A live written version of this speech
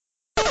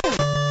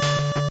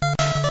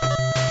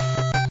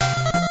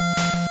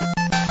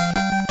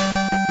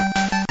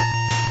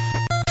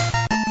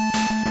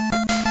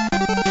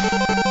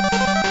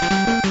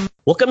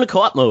Welcome to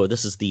Co-op Mode.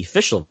 This is the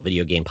official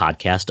video game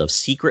podcast of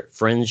Secret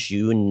Friends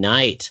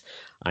Unite.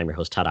 I'm your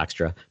host, Todd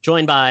Oxtra,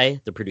 joined by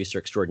the producer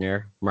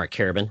extraordinaire, Mark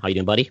Carabin. How you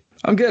doing, buddy?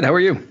 I'm good. How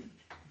are you?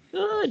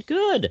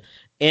 Good.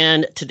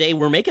 And today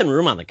we're making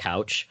room on the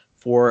couch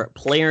for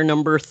player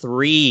number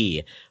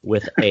 3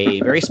 with a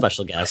very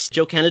special guest.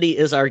 Joe Kennedy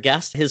is our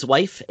guest. His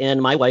wife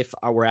and my wife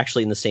were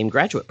actually in the same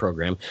graduate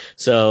program.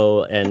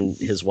 And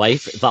his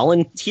wife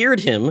volunteered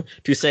him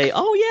to say,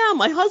 oh, yeah,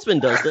 my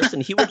husband does this,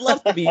 and he would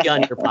love to be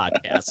on your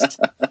podcast.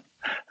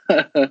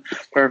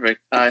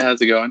 Perfect. Hi,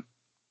 how's it going?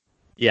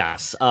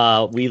 Yes,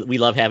 we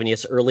love having you.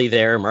 It's early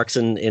there. Mark's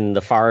in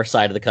the far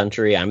side of the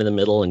country. I'm in the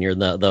middle, and you're in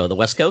the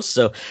West Coast.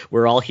 So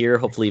we're all here.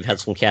 Hopefully, you've had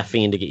some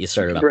caffeine to get you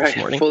started up this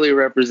morning. Fully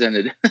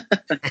represented.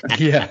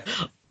 Yeah.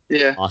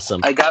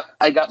 Awesome. I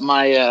got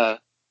my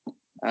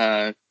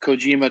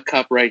Kojima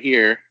cup right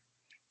here.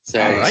 So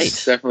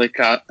it's definitely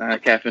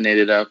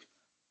caffeinated up.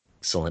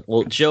 Excellent.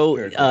 Well,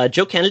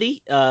 Joe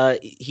Kennedy,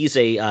 he's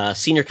a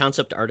senior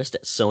concept artist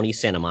at Sony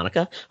Santa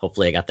Monica.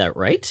 Hopefully, I got that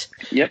right.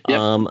 Yep.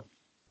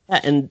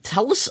 And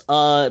tell us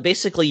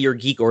basically your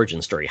geek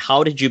origin story.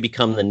 How did you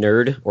become the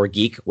nerd or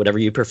geek, whatever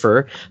you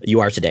prefer, you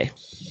are today?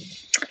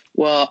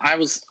 Well, I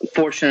was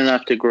fortunate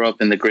enough to grow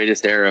up in the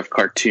greatest era of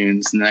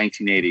cartoons in the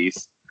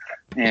 1980s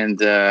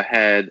and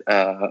had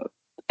a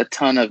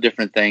ton of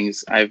different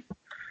things. I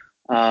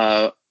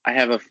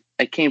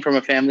came from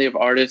a family of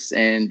artists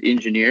and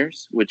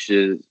engineers, which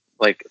is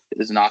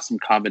an awesome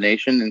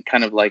combination and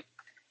kind of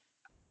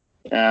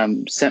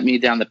sent me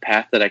down the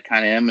path that I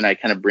kind of am, and I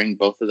kind of bring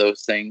both of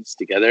those things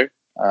together.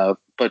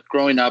 But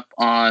growing up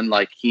on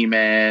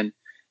He-Man,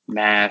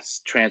 Mass,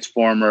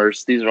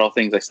 Transformers, these are all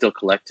things I still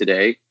collect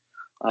today.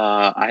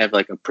 I have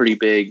a pretty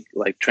big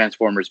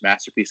Transformers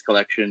Masterpiece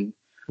collection,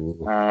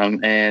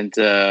 and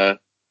I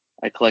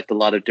collect a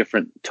lot of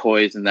different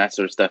toys and that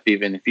sort of stuff.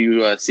 Even if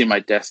you see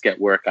my desk at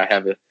work, I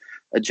have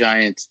a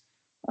giant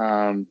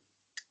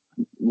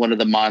one of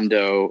the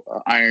Mondo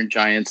Iron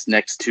Giants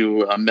next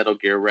to Metal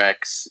Gear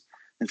Rex.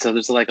 And so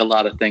there's a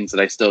lot of things that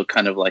I still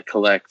kind of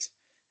collect.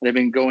 And I've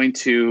been going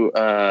to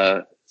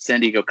San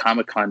Diego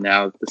Comic-Con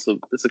now. This will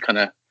kind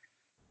of,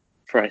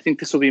 I think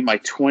this will be my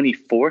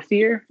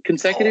 24th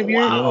consecutive year.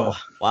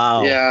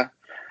 Wow. Yeah.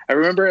 I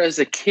remember as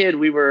a kid,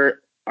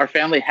 our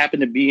family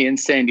happened to be in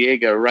San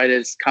Diego right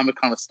as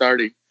Comic-Con was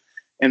starting.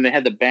 And they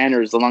had the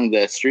banners along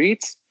the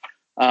streets.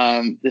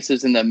 This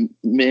was in the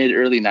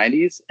early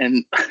 90s.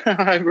 And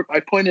I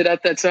pointed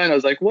at that sign. I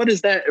was like, what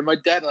is that? And my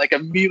dad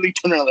immediately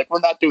turned around we're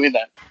not doing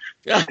that.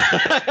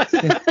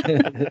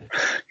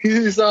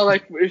 He's all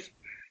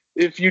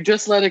if you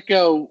just let it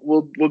go,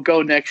 we'll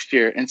go next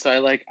year. And so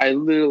I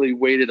literally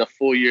waited a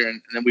full year, and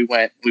then we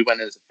went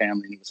as a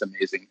family, and it was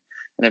amazing.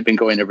 And I've been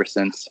going ever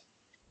since.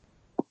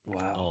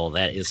 Wow. Oh,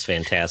 that is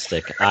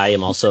fantastic. I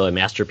am also a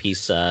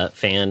Masterpiece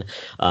fan.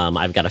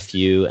 I've got a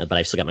few, but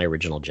I've still got my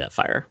original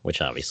Jetfire, which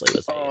obviously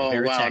was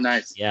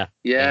nice. Yeah.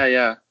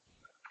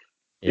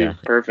 Dude,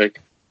 perfect.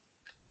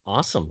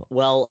 Awesome.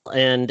 Well,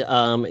 and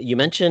you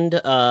mentioned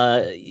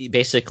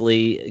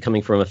basically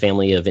coming from a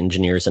family of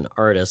engineers and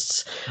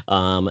artists.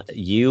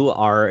 You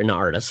are an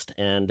artist,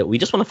 and we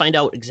just want to find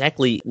out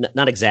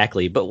not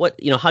exactly, but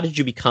how did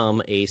you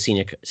become a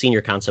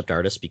senior concept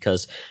artist?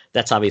 Because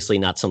that's obviously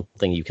not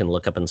something you can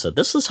look up and say,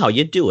 this is how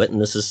you do it,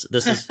 and this is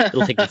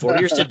it'll take me 4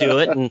 years to do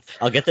it, and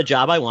I'll get the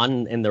job I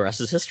want, and the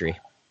rest is history.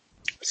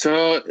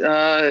 So,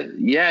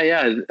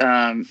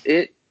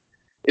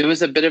 It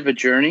was a bit of a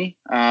journey.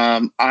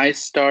 I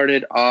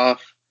started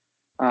off,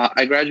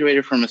 I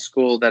graduated from a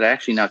school that I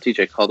actually now teach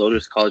at called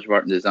Otis College of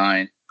Art and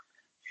Design.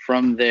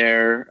 From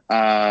there,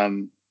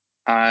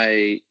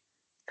 I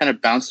kind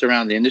of bounced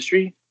around the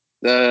industry.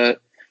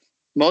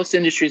 Most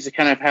industries that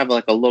kind of have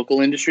a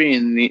local industry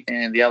in the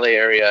LA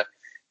area.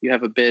 You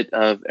have a bit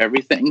of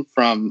everything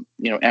from,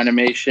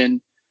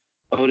 animation.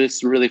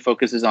 Otis really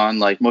focuses on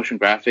motion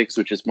graphics,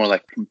 which is more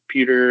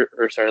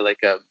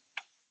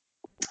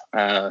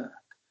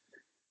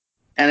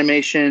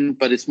animation,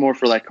 but it's more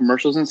for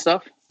commercials and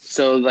stuff.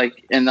 So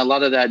and a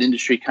lot of that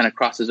industry kind of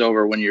crosses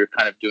over when you're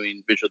kind of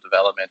doing visual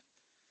development.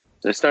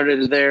 So I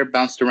started there,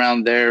 bounced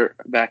around there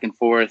back and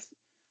forth,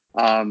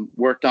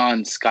 worked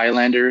on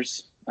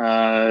Skylanders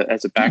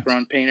as a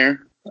background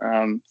painter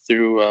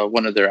through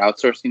one of their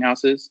outsourcing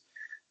houses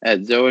at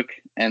Zoic.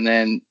 And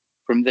then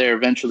from there,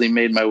 eventually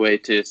made my way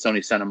to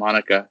Sony Santa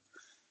Monica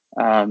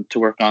to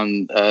work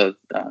on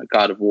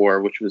God of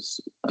War, which was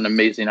an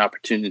amazing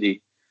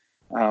opportunity.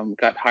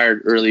 Got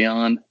hired early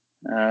on,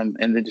 and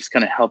then just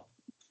kind of helped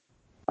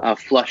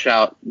flush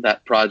out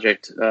that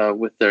project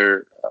with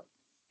their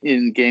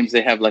in games.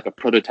 They have a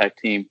prototype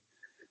team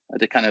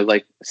to kind of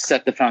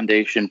set the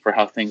foundation for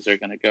how things are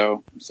going to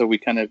go. So we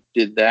kind of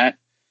did that.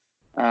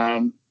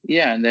 And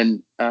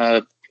then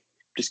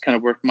just kind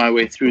of worked my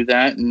way through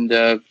that, and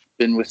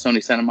been with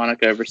Sony Santa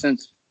Monica ever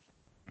since.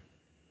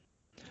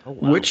 Oh,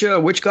 wow.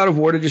 Which God of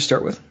War did you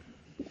start with?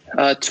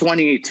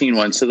 2018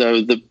 one, so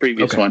the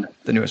previous one.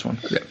 The newest one.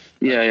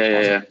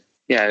 Yeah.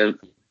 Yeah,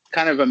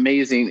 kind of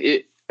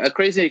amazing. A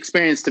crazy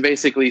experience to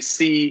basically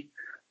see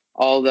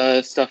all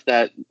the stuff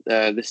that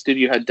the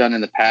studio had done in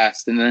the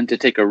past, and then to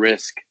take a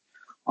risk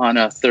on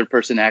a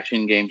third-person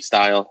action game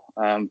style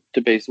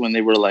to base when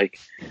they were like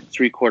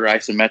 3/4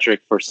 isometric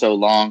for so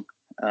long,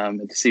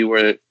 and to see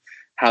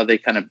how they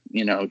kind of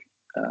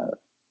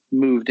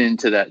moved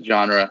into that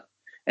genre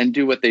and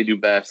do what they do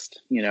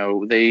best.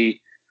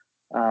 They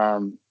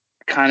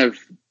kind of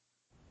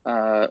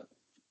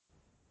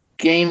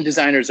game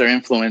designers are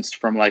influenced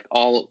from like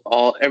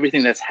all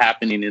everything that's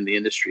happening in the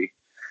industry.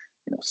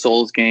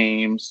 Souls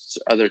games,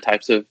 other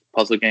types of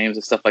puzzle games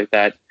and stuff like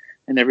that,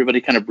 and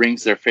everybody kind of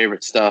brings their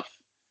favorite stuff.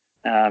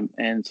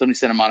 And Sony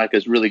Santa Monica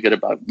is really good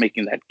about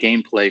making that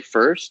gameplay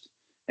first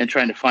and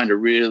trying to find a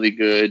really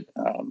good,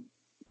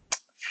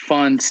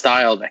 fun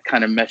style that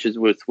kind of meshes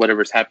with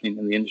whatever's happening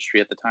in the industry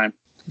at the time.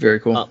 Very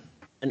cool.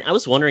 And I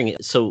was wondering,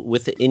 so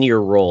within your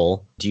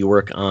role, do you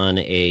work on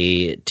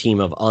a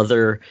team of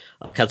other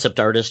concept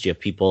artists? Do you have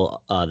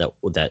people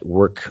that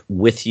work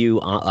with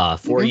you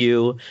for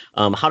you?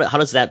 How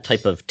does that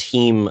type of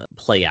team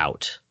play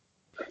out?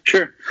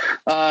 Sure.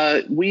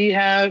 We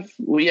have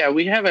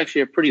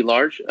actually a pretty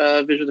large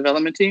visual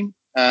development team.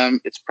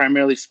 It's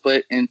primarily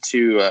split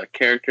into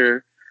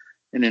character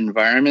and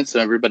environment, so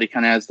everybody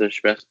kind of has their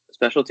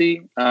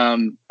specialty.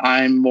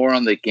 I'm more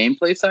on the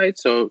gameplay side,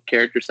 so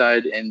character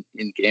side and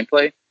in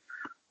gameplay.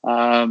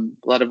 A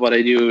lot of what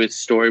I do is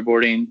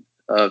storyboarding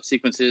of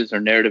sequences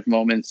or narrative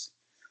moments,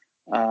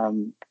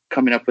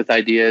 coming up with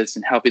ideas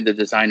and helping the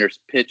designers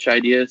pitch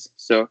ideas.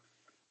 So a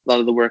lot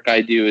of the work I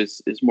do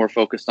is more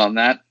focused on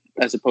that,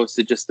 as opposed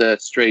to just the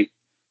straight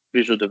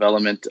visual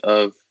development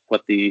of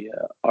what the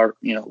art,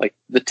 like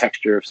the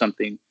texture of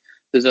something.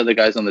 There's other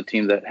guys on the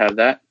team that have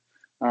that.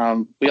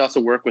 We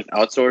also work with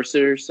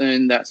outsourcers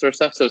and that sort of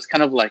stuff. So it's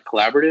kind of like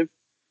collaborative.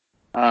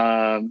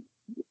 A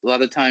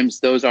lot of times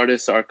those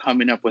artists are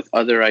coming up with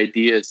other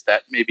ideas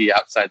that may be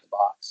outside the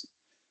box.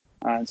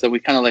 So we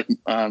kind of like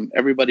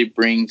everybody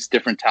brings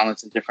different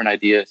talents and different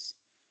ideas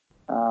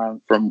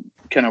from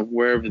kind of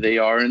wherever they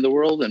are in the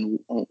world and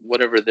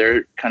whatever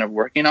they're kind of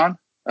working on.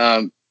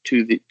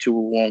 To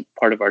one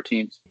part of our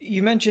teams.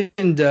 You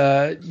mentioned,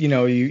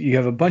 you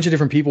have a bunch of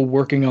different people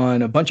working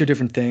on a bunch of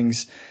different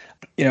things,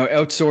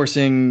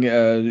 outsourcing,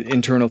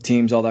 internal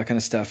teams, all that kind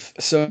of stuff.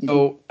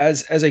 So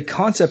as a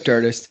concept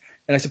artist,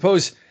 and I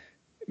suppose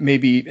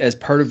maybe as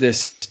part of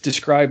this,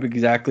 describe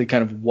exactly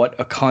kind of what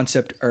a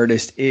concept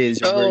artist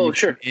is. Oh,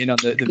 sure. In on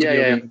the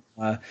building,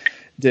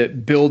 the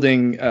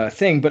building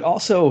thing, but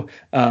also,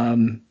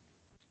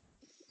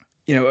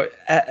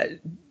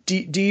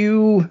 Do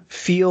you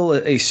feel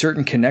a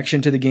certain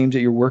connection to the games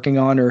that you're working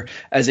on, or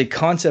as a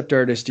concept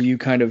artist, do you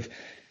kind of,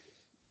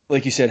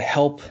 like you said,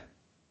 help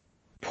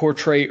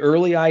portray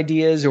early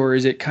ideas, or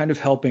is it kind of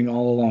helping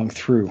all along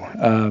through?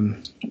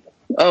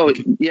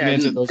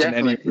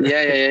 Definitely.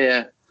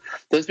 Yeah.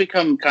 Those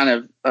become kind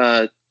of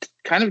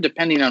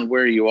depending on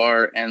where you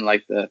are and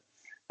like the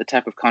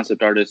type of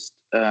concept artist,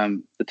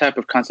 the type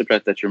of concept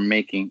art that you're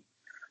making.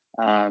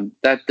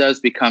 That does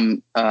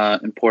become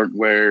important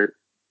where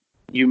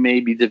you may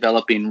be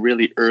developing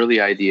really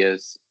early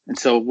ideas. And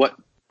so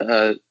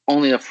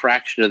only a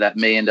fraction of that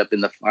may end up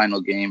in the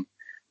final game.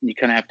 And you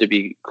kind of have to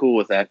be cool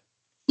with that.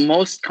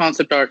 Most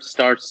concept art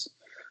starts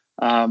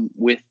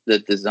with the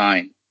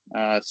design.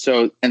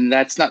 And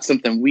that's not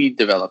something we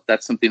develop.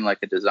 That's something like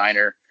a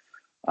designer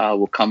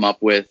will come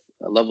up with,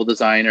 a level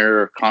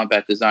designer or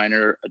combat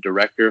designer, a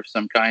director of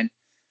some kind,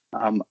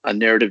 a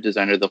narrative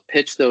designer. They'll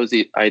pitch those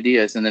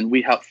ideas and then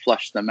we help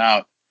flush them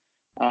out.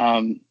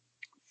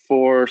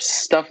 For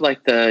stuff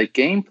like the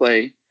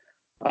gameplay,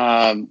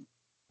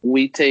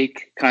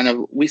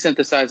 we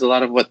synthesize a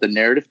lot of what the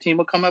narrative team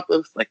will come up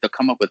with. Like they'll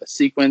come up with a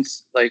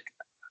sequence, like,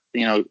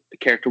 the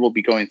character will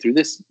be going through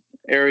this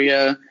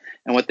area.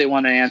 And what they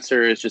want to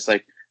answer is just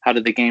like, how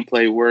did the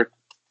gameplay work?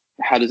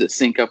 How does it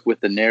sync up with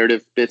the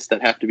narrative bits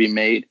that have to be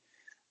made?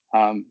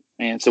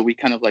 And so we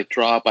kind of like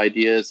draw up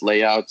ideas,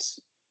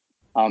 layouts,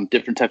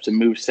 different types of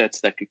move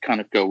sets that could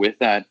kind of go with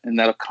that. And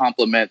that'll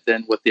complement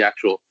then what the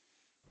actual,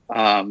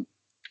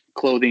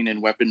 clothing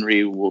and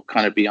weaponry will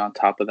kind of be on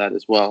top of that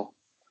as well,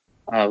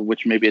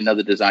 which may be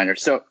another designer.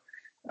 So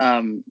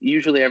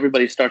usually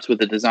everybody starts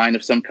with a design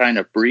of some kind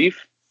of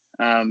brief,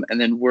 and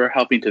then we're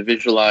helping to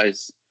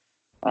visualize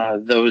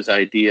those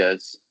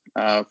ideas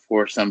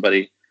for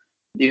somebody.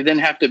 You then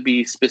have to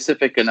be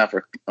specific enough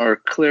or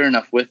clear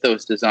enough with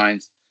those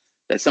designs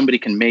that somebody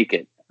can make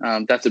it.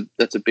 That's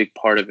a big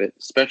part of it,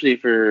 especially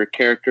for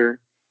character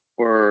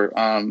or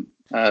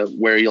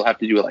where you'll have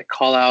to do like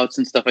call outs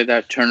and stuff like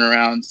that,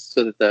 turnarounds,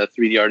 so that the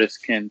 3D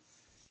artist can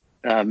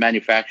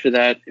manufacture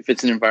that. If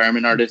it's an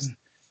environment artist,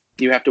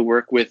 you have to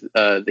work with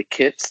the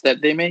kits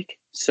that they make.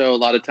 So a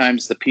lot of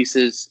times the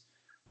pieces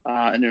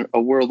in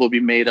a world will be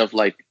made of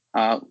like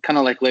kind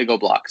of like Lego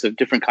blocks of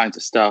different kinds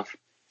of stuff.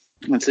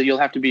 And so you'll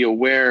have to be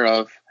aware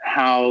of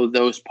how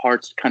those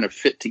parts kind of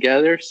fit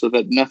together so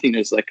that nothing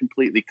is like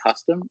completely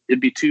custom. It'd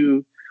be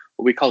too,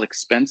 what we call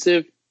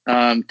expensive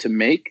to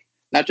make.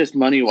 Not just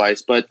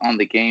money-wise, but on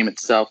the game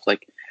itself,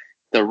 like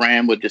the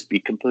RAM would just be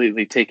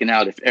completely taken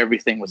out if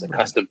everything was a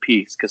custom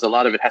piece, because a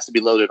lot of it has to be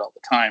loaded all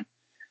the time.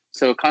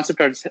 So a concept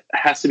artist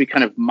has to be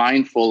kind of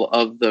mindful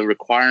of the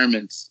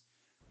requirements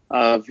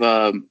of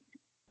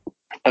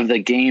the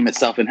game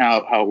itself and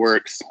how it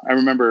works. I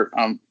remember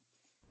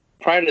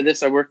prior to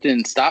this, I worked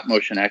in stop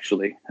motion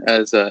actually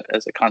as a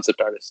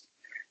concept artist,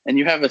 and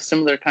you have a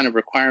similar kind of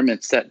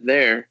requirement set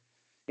there,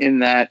 in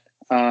that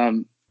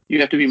you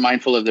have to be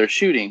mindful of their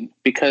shooting,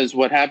 because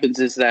what happens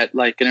is that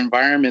like an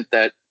environment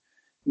that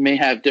may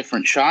have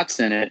different shots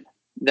in it,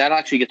 that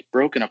actually gets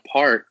broken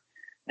apart,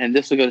 and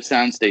this will go to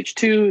soundstage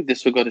 2,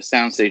 this will go to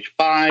soundstage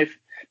 5.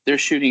 They're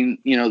shooting,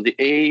 the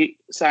A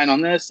side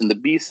on this and the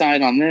B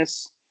side on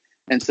this.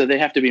 And so they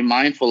have to be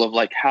mindful of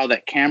like how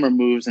that camera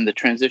moves and the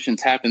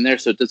transitions happen there,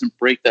 so it doesn't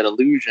break that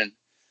illusion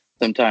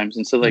sometimes.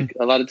 And so like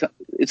a lot of times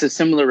it's a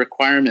similar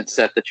requirement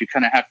set that you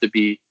kind of have to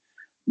be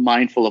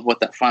mindful of what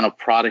that final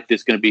product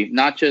is going to be,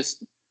 not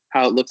just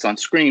how it looks on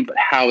screen, but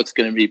how it's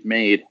going to be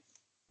made.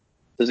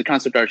 As a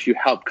concept artist, you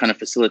help kind of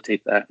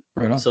facilitate that.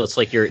 Right on. So it's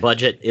like your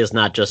budget is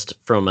not just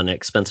from an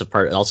expensive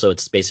part. Also,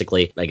 it's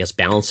basically, I guess,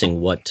 balancing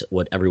what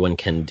everyone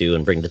can do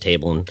and bring to the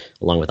table, and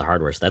along with the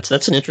hardware. So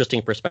that's an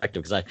interesting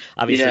perspective, because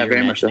obviously your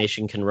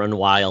imagination can run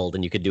wild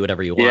and you could do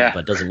whatever you want, but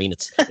it doesn't mean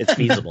it's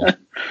feasible.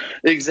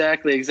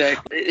 Exactly.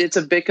 It's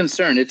a big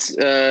concern. It's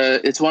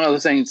one of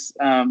those things.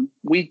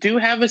 We do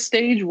have a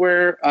stage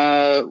where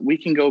we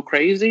can go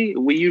crazy.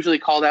 We usually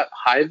call that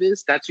high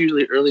vis. That's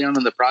usually early on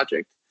in the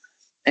project.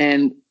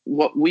 And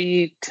what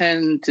we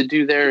tend to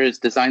do there is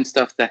design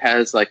stuff that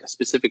has like a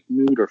specific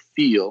mood or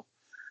feel.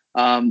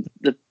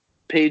 The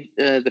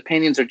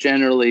paintings are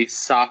generally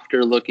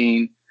softer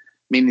looking,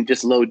 meaning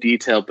just low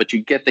detail, but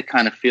you get the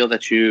kind of feel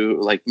that you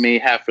like may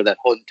have for that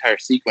whole entire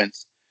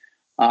sequence.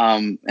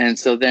 And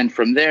so then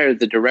from there,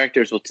 the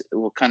directors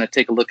will kind of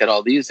take a look at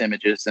all these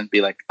images and be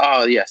like,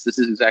 oh yes, this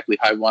is exactly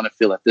how I want to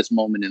feel at this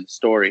moment in the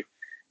story.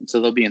 And so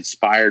they'll be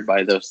inspired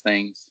by those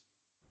things.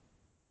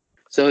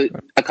 So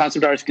a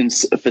concept artist can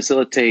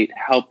facilitate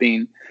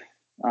helping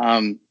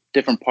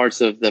different parts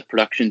of the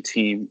production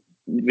team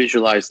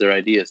visualize their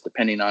ideas,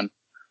 depending on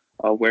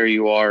where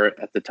you are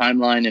at the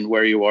timeline and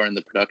where you are in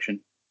the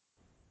production.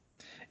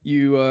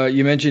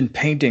 You mentioned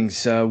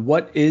paintings.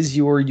 What is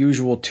your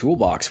usual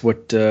toolbox?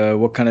 What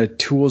kind of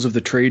tools of the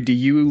trade do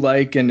you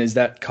like, and is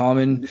that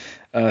common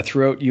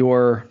throughout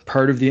your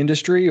part of the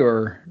industry,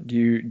 or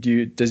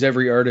does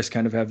every artist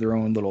kind of have their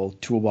own little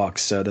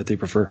toolbox that they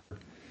prefer?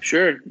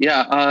 Sure.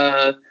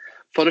 Yeah.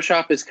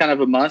 Photoshop is kind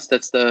of a must.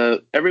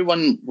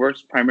 Everyone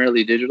works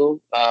primarily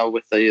digital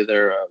with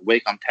either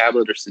Wacom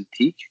tablet or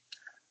Cintiq.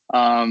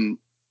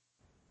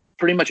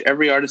 Pretty much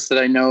every artist that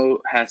I know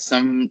has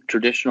some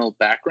traditional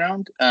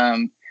background,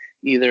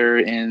 either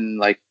in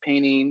like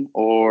painting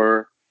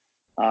or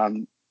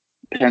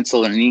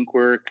pencil and ink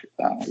work,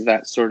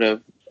 that sort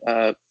of,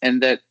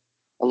 and that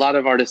a lot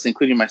of artists,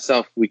 including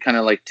myself, we kind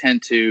of like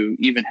tend to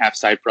even have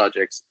side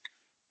projects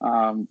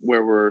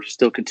where we're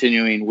still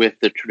continuing with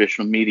the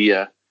traditional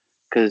media,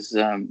 because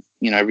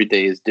every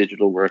day is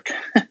digital work.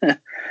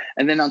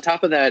 And then on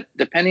top of that,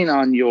 depending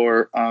on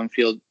your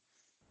field,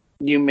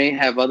 you may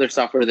have other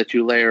software that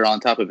you layer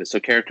on top of it. So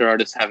character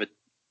artists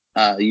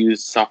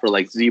use software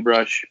like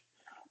ZBrush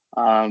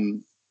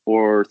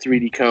or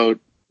 3D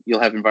Coat. You'll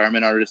have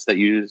environment artists that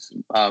use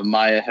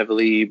Maya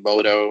heavily,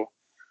 Modo,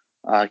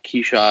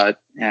 Keyshot,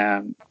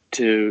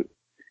 to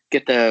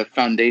get the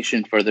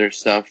foundation for their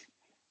stuff.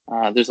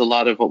 There's a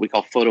lot of what we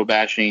call photo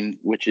bashing,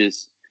 which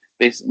is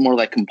more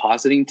like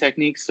compositing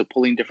techniques. So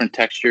pulling different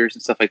textures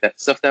and stuff like that.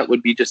 Stuff that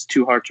would be just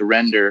too hard to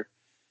render.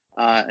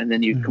 And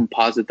then you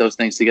composite those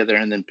things together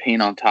and then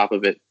paint on top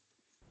of it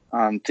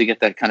to get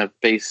that kind of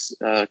base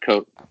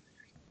coat.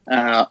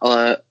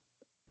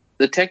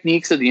 The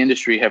techniques of the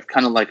industry have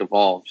kind of like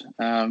evolved.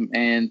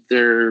 And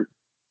they're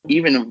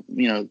even,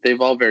 they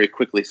evolve very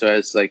quickly. So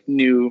as like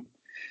new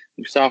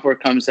software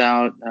comes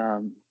out,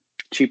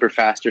 cheaper,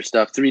 faster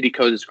stuff. 3D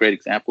Coat is a great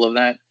example of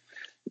that.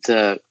 It's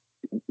a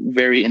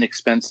very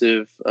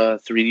inexpensive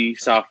 3D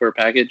software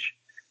package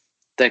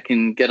that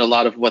can get a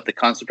lot of what the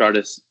concept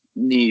artist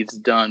needs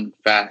done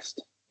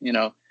fast,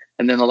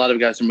 And then a lot of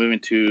guys are moving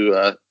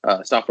to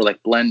software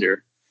like Blender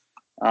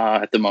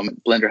at the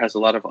moment. Blender has a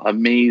lot of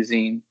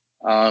amazing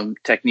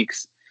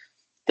techniques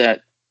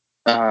that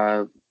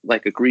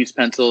like a grease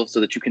pencil,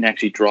 so that you can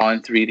actually draw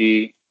in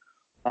 3D,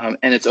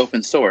 and it's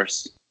open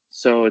source,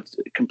 so it's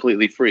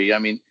completely free. I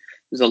mean,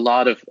 there's a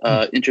lot of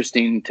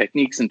interesting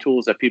techniques and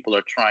tools that people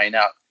are trying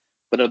out,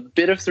 but a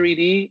bit of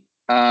 3D,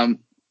 a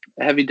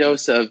heavy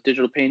dose of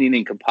digital painting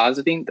and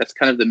compositing, that's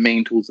kind of the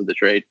main tools of the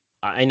trade.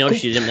 I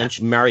noticed you didn't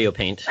mention Mario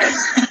Paint.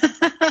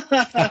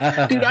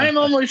 Dude, I'm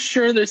almost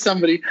sure there's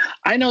somebody.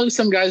 I know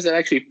some guys that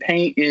actually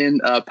paint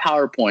in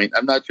PowerPoint.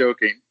 I'm not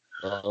joking.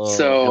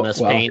 So MS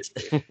Paint.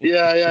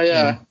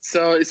 Yeah.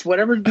 So it's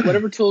whatever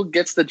tool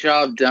gets the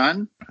job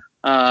done.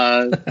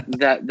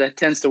 That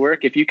tends to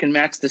work. If you can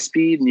match the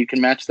speed and you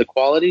can match the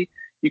quality,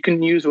 you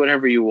can use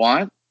whatever you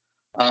want.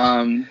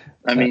 I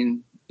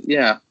mean,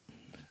 yeah.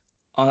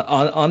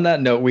 On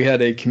that note, we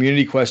had a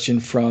community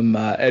question from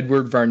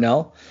Edward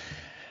Varnell.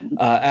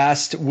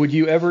 asked, would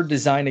you ever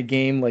design a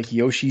game like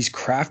Yoshi's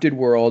Crafted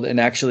World and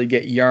actually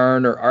get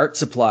yarn or art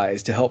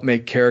supplies to help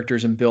make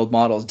characters and build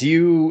models? Do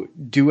you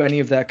do any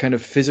of that kind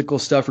of physical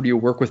stuff, or do you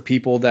work with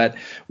people that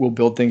will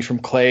build things from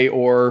clay,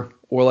 or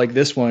like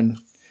this one,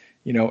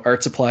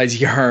 art supplies,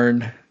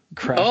 yarn,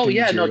 crafting? Oh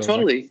yeah, materials? no,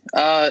 totally.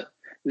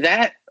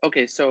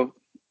 Okay, so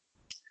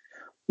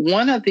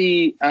one of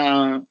the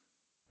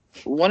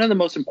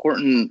most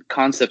important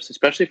concepts,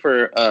 especially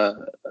for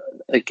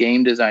a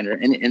game designer,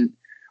 and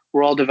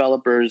we're all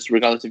developers,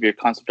 regardless if you're a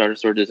concept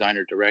artist or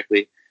designer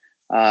directly,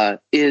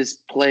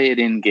 is play it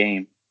in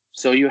game.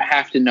 So you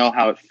have to know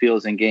how it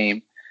feels in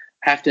game,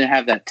 have to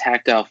have that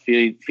tactile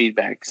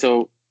feedback.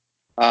 So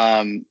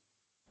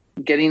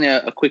getting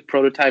a quick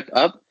prototype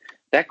up,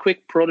 that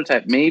quick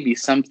prototype may be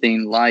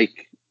something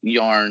like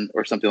yarn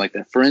or something like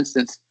that. For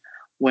instance,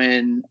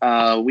 when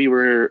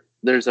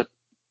there's a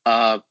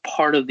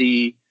part of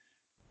the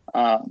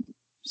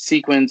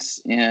sequence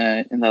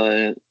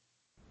in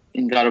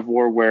God of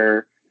War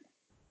where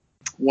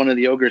one of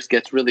the ogres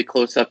gets really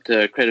close up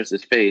to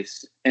Kratos'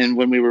 face. And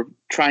when we were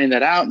trying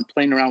that out and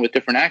playing around with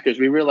different actors,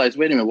 we realized,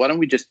 wait a minute, why don't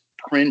we just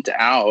print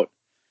out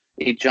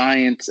a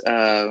giant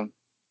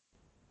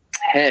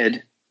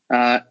head,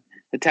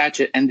 attach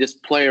it, and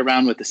just play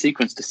around with the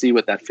sequence to see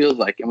what that feels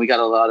like. And we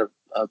got a lot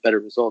of better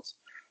results.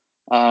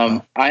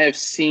 I have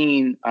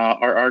seen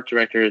our art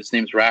director, his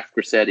name's Raf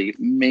Grassetti,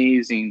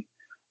 amazing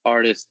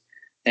artist.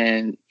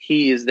 And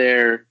he is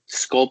there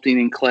sculpting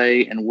in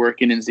clay and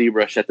working in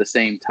ZBrush at the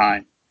same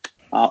time,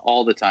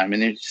 all the time.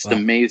 And it's just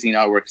amazing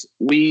artworks.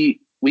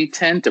 We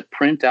tend to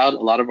print out a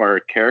lot of our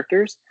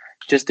characters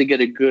just to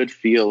get a good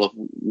feel of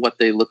what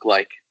they look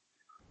like,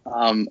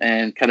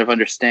 and kind of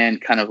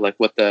understand kind of like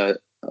what the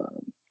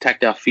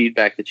tactile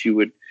feedback that you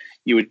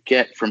would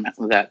get from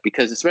that.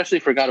 Because especially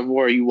for God of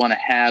War, you want to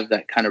have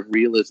that kind of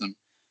realism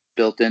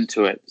built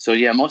into it. So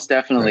yeah, most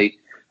definitely.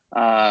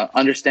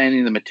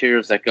 Understanding the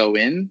materials that go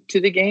into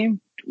the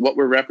game, what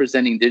we're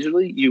representing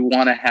digitally, you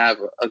want to have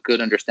a good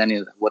understanding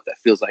of what that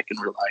feels like in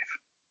real life.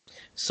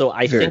 So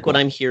I think what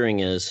I'm hearing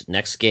is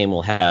next game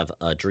will have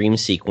a dream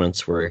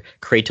sequence where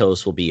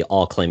Kratos will be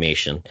all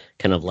claymation,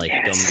 kind of like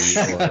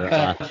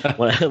Gumby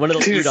or one of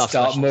those Rudolph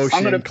stop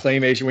motion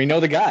claymation. We know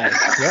the guy.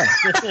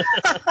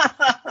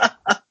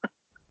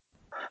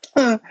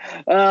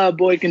 Yeah.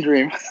 Boy can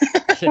dream.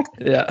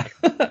 Yeah.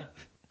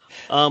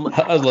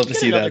 I'd love to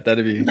see that.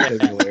 That'd be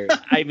hilarious.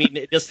 I mean,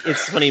 it's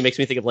funny. It makes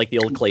me think of like the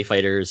old Clay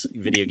Fighters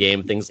video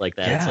game, things like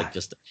that. It's like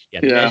just the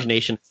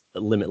imagination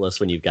is limitless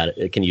when you've got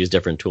it can use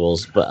different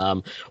tools.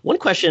 But one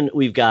question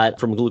we've got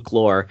from Luke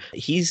Lore,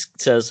 he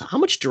says, how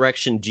much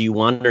direction do you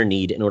want or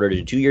need in order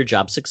to do your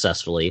job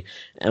successfully?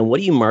 And what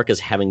do you mark as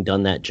having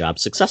done that job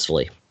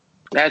successfully?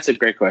 That's a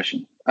great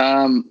question.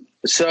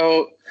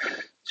 So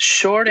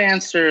short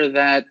answer,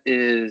 that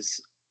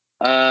is,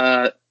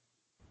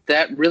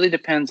 that really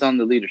depends on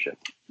the leadership.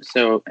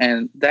 So,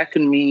 and that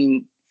can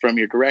mean from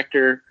your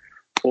director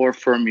or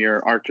from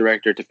your art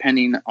director,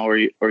 depending, or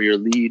your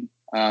lead,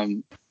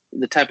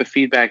 the type of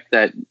feedback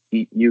that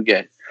you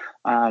get.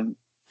 From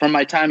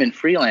my time in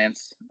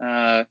freelance,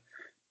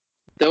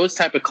 those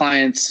type of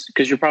clients,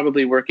 because you're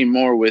probably working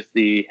more with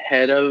the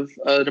head of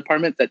a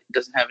department that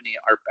doesn't have any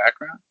art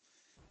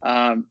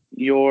background,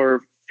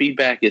 your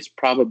feedback is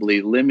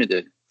probably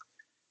limited.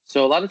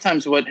 So a lot of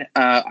times what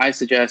I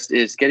suggest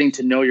is getting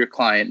to know your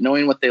client,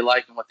 knowing what they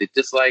like and what they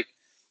dislike,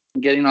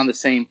 getting on the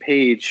same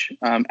page,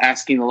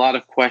 asking a lot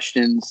of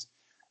questions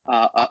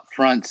up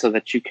front so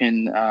that you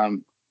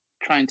can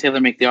try and tailor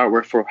make the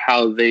artwork for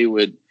how they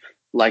would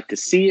like to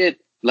see it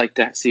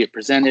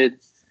presented,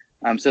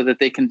 so that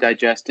they can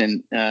digest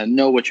and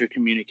know what you're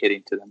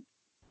communicating to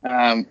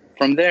them.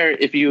 From there,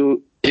 if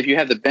you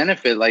have the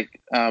benefit,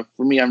 like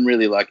for me, I'm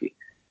really lucky.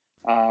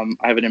 I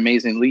have an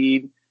amazing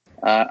lead.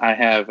 I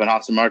have an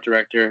awesome art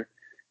director,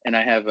 and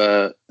I have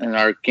and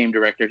our game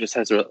director just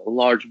has a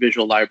large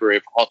visual library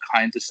of all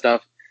kinds of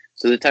stuff.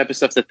 So the type of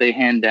stuff that they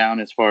hand down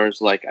as far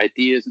as like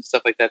ideas and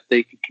stuff like that,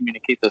 they can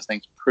communicate those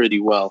things pretty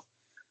well,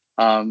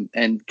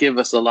 and give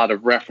us a lot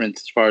of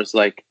reference as far as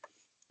like,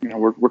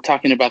 we're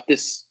talking about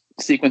this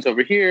sequence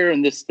over here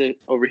and this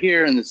over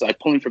here, and it's like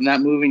pulling from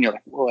that movie, and you're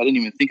like, whoa, I didn't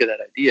even think of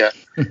that idea.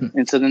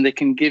 And so then they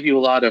can give you a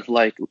lot of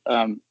like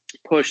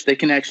push. They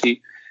can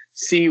actually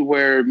see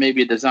where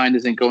maybe a design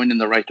isn't going in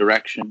the right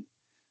direction,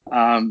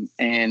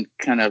 and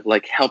kind of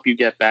like help you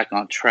get back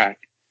on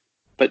track.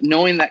 But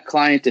knowing that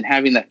client and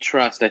having that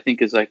trust, I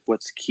think, is like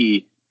what's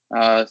key,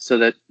 so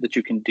that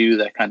you can do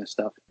that kind of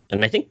stuff.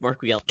 And I think,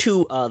 Mark, we got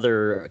two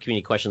other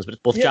community questions, but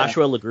both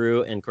Joshua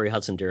LeGroux and Corey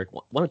Hudson Derrick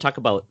want to talk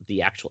about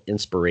the actual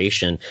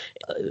inspiration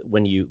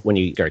when you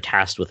are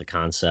tasked with a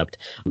concept.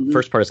 Mm-hmm.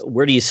 First part is,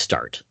 where do you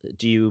start?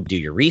 Do you do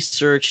your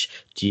research?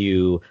 Do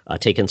you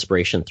take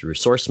inspiration through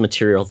source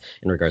material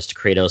in regards to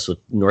Kratos with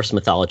Norse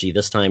mythology?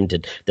 This time,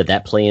 did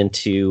that play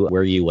into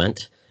where you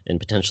went,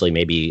 and potentially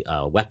maybe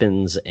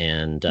weapons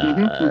and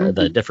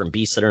the different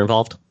beasts that are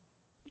involved?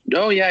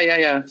 Oh,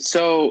 yeah.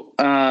 So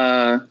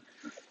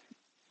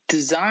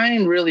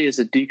design really is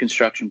a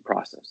deconstruction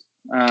process.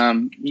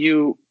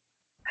 You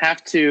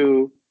have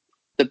to,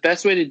 the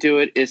best way to do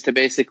it is to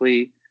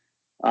basically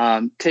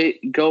take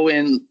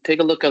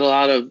a look at a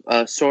lot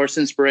of source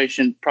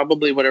inspiration,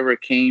 probably whatever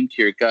came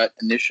to your gut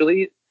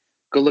initially.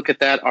 Go look at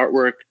that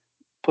artwork,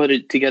 put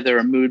it together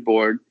a mood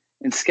board,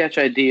 and sketch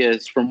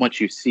ideas from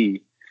what you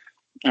see,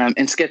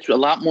 and sketch a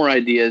lot more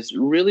ideas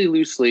really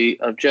loosely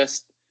of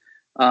just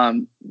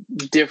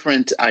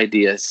different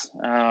ideas,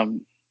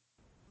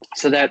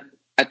 so that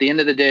at the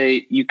end of the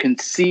day, you can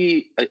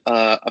see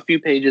a few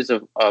pages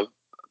of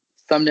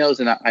thumbnails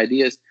and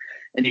ideas,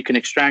 and you can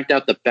extract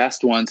out the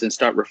best ones and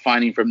start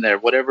refining from there.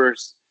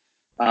 Whatever's,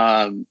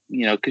 because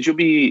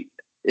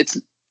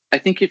I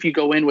think if you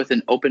go in with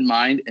an open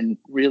mind and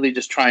really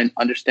just try and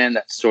understand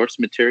that source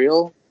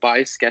material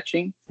by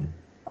sketching,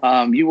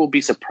 you will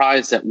be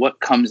surprised at what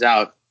comes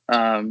out,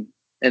 and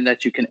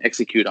that you can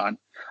execute on.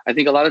 I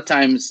think a lot of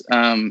times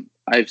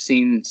I've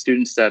seen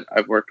students that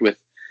I've worked with,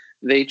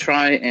 they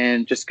try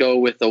and just go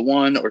with the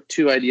one or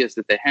two ideas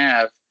that they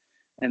have,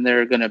 and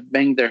they're going to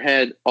bang their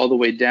head all the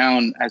way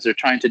down as they're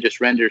trying to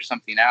just render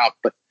something out.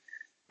 But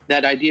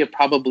that idea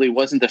probably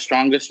wasn't the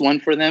strongest one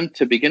for them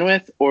to begin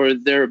with, or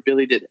their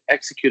ability to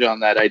execute on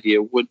that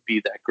idea would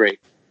be that great.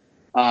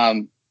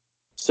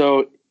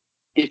 So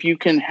if you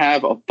can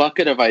have a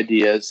bucket of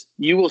ideas,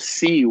 you will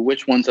see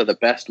which ones are the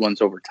best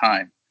ones over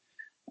time.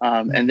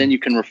 And then you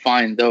can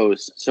refine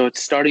those. So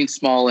it's starting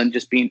small and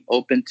just being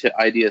open to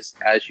ideas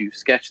as you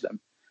sketch them,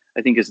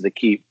 I think, is the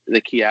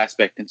key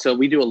aspect. And so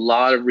we do a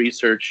lot of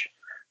research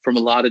from a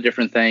lot of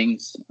different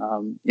things.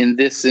 In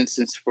this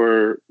instance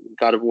for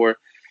God of War,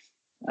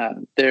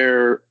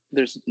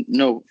 there's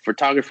no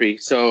photography.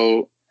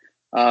 So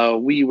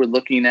we were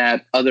looking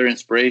at other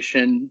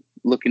inspiration,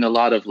 looking a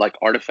lot of like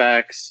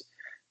artifacts,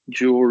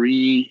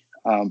 jewelry,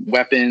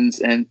 weapons,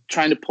 and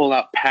trying to pull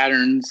out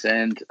patterns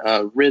and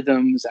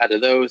rhythms out of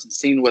those, and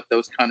seeing what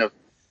those kind of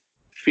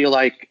feel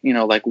like.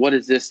 Like what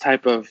is this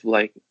type of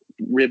like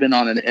ribbon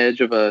on an edge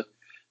of a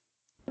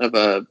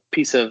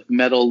piece of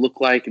metal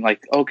look like, and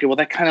like, okay, well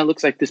that kind of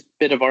looks like this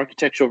bit of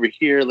architecture over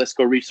here. Let's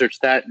go research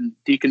that and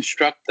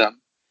deconstruct them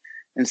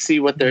and see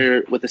what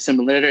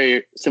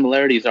the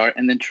similarities are,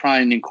 and then try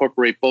and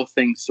incorporate both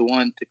things to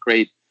one to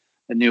create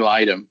a new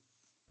item.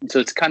 And so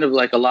it's kind of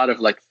like a lot of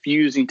like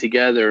fusing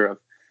together of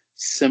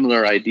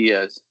similar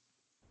ideas,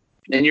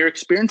 and your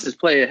experiences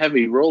play a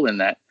heavy role in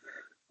that.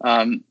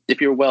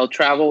 If you're well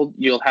traveled,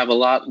 you'll have a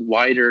lot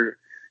wider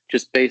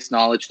just base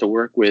knowledge to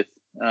work with,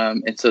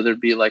 and so there'd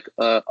be like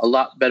a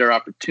lot better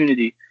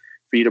opportunity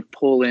for you to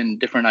pull in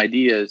different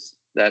ideas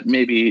that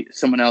maybe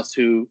someone else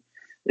who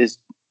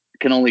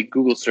can only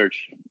Google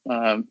search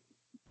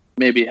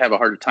maybe have a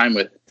harder time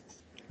with.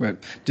 Right.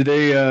 Do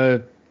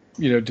they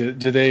do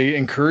they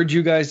encourage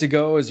you guys to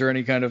go? Is there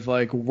any kind of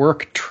like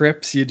work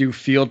trips? You do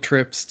field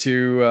trips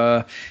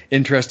to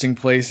interesting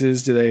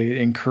places. Do they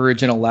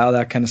encourage and allow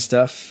that kind of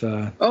stuff?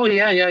 Oh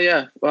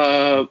yeah.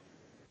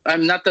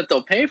 I'm not that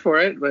they'll pay for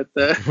it, but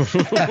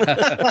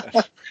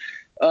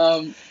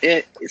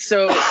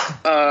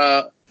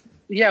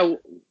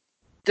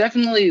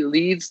definitely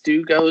leads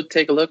do go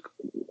take a look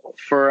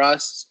for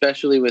us,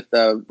 especially with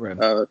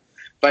the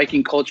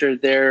Viking culture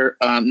there.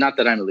 Not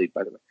that I'm a lead,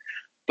 by the way,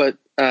 but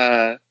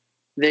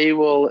they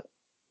will,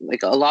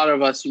 like, a lot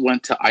of us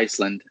went to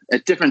Iceland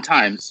at different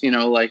times,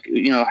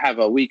 have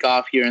a week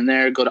off here and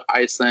there, go to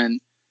Iceland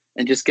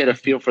and just get a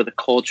feel for the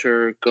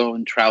culture, go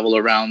and travel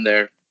around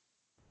there,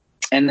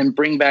 and then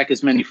bring back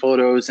as many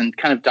photos and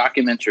kind of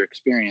document your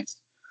experience,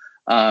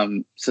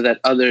 so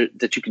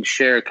that you can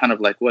share kind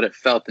of like what it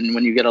felt. And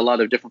when you get a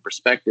lot of different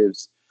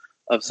perspectives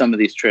of some of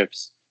these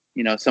trips,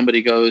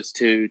 somebody goes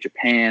to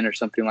Japan or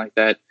something like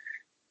that,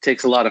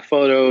 takes a lot of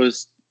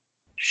photos,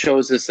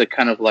 shows us a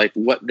kind of like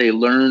what they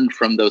learned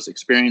from those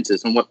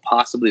experiences and what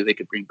possibly they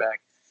could bring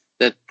back.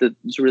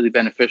 That's really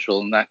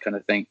beneficial and that kind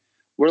of thing.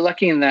 We're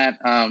lucky in that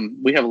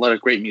we have a lot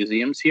of great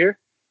museums here.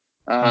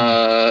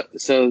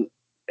 So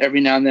every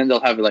now and then they'll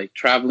have like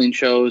traveling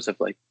shows of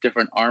like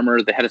different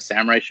armor. They had a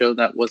samurai show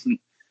that wasn't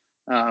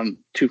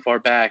too far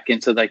back.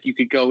 And so like you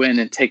could go in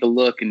and take a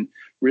look and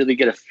really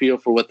get a feel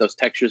for what those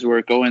textures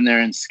were, go in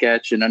there and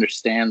sketch and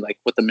understand like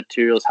what the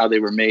materials, how they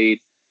were made,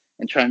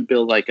 and try and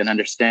build like an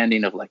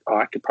understanding of like, oh,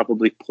 I could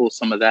probably pull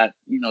some of that,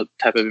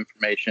 type of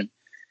information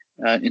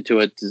into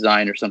a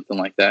design or something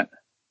like that.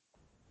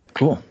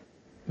 Cool.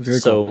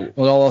 Very cool.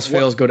 Well, all else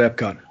fails, go to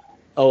Epcot.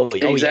 Oh,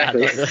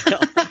 exactly. Yeah.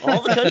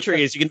 All the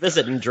countries you can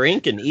visit and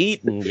drink and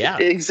eat, and yeah.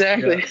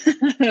 Exactly.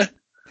 Yeah.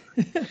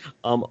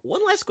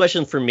 One last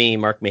question for me.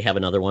 Mark may have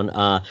another one.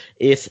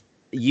 If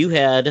you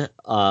had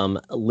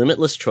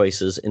limitless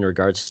choices in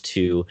regards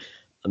to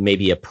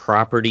maybe a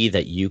property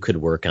that you could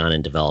work on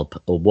and develop,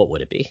 what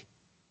would it be?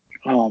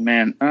 Oh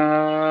man,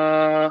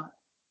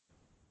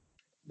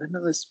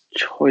 limitless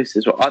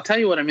choices. Well, I'll tell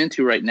you what I'm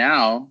into right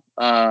now.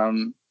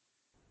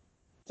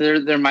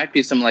 There might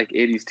be some like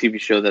 80s TV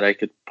show that I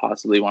could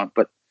possibly want,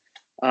 but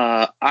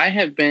I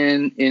have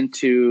been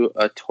into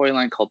a toy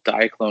line called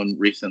Diaclone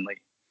recently.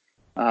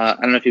 I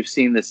don't know if you've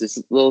seen this.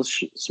 It's little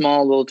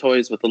small little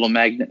toys with little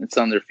magnets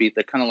on their feet.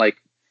 They're kind of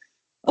like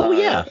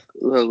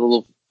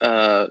little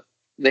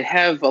they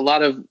have a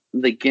lot of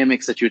the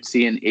gimmicks that you would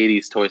see in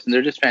 80s toys, and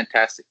they're just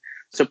fantastic.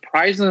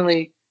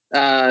 Surprisingly,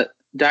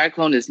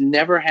 Diaclone has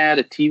never had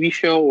a TV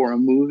show or a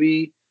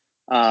movie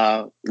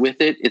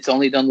with it. It's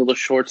only done little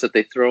shorts that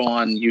they throw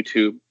on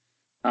YouTube.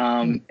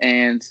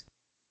 And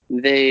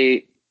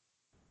the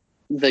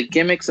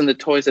gimmicks and the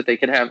toys that they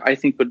could have, I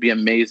think, would be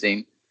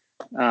amazing.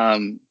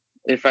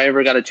 If I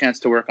ever got a chance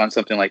to work on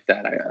something like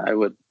that,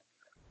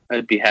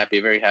 I'd be happy,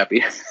 very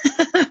happy.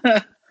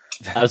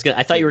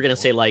 I thought you were gonna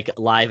say like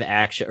live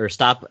action or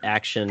stop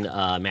action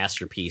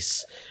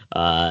masterpiece.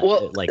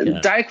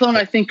 Diaclone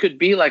I think could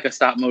be like a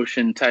stop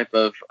motion type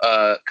of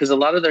because a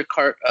lot of their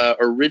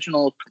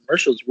original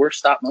commercials were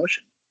stop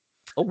motion.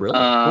 Oh, really?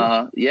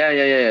 Cool. Yeah.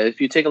 If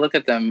you take a look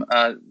at them,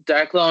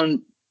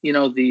 Diaclone,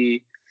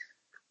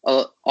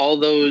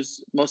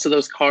 most of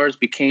those cars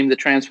became the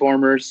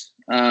Transformers.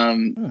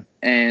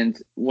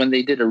 And when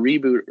they did a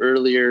reboot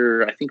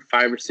earlier, I think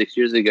 5 or 6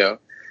 years ago,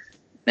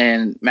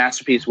 and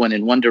Masterpiece went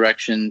in one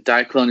direction,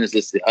 Diaclone is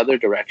the other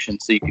direction.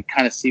 So you could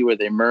kind of see where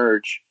they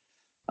merge.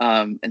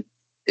 And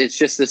it's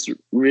just this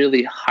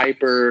really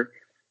hyper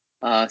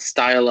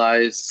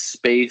stylized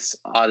space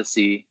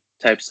odyssey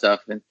type stuff.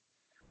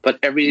 But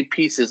every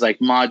piece is like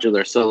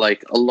modular. So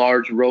like a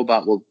large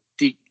robot will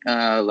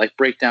like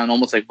break down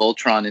almost like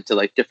Voltron into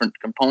like different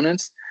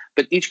components.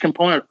 But each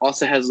component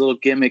also has little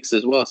gimmicks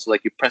as well. So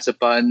like you press a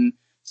button,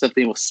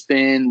 something will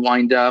spin,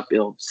 wind up,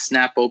 it'll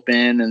snap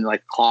open, and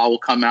like claw will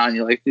come out, and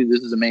you're like, dude,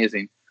 this is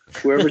amazing.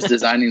 Whoever's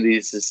designing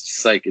these is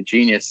just like a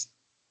genius.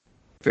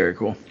 Very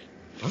cool.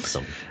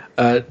 Awesome.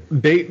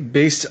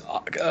 Based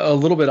a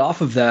little bit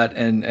off of that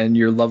and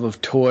your love of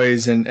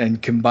toys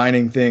and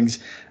combining things,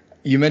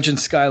 you mentioned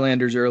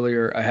Skylanders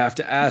earlier. I have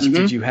to ask,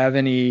 did you have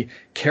any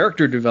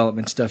character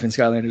development stuff in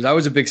Skylanders? I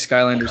was a big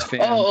Skylanders fan.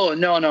 Oh,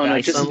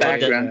 no, just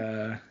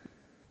background.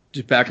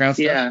 Just background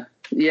stuff?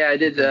 Yeah, I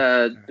did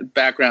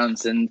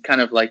backgrounds and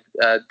kind of like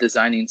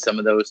designing some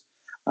of those.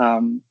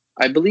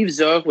 I believe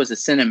Zoic was a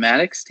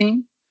cinematics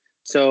team,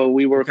 so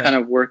we were kind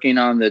of working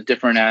on the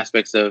different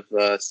aspects of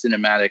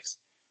cinematics.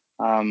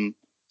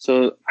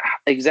 So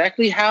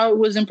exactly how it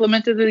was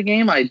implemented in the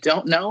game, I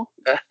don't know.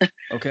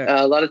 Okay.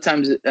 A lot of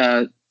times,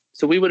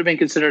 so we would have been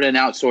considered an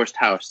outsourced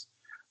house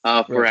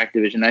for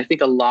Activision. I think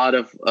a lot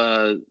of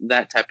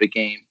that type of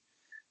game,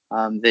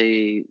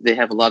 they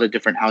have a lot of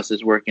different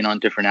houses working on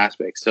different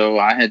aspects. So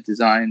I had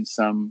designed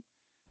some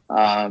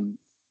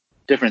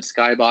different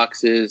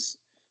skyboxes,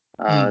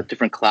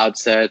 different cloud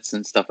sets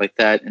and stuff like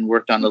that, and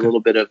worked on a little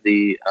bit of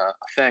the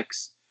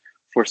effects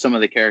for some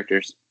of the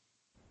characters.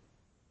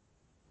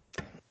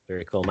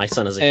 Very cool. My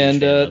son is a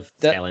huge fan of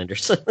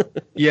Skylanders.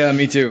 Yeah,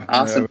 me too.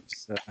 Awesome.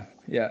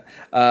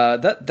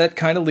 That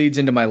kind of leads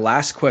into my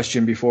last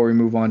question before we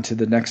move on to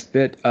the next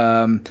bit.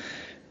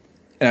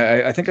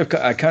 I think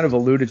I kind of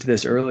alluded to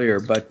this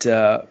earlier, but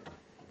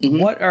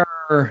what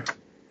are,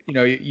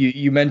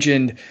 you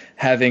mentioned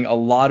having a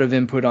lot of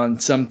input on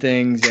some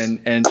things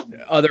and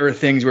other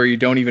things where you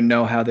don't even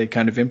know how they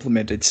kind of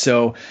implemented.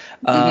 So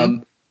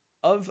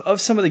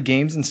of some of the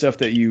games and stuff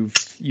that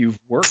you've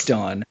worked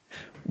on,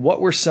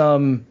 what were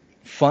some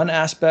fun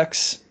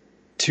aspects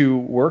to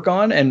work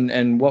on,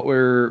 and what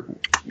were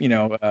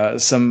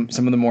some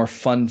of the more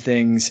fun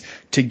things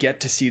to get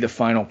to see the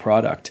final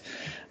product?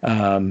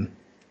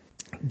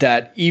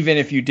 That even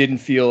if you didn't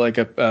feel like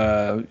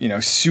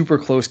a super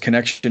close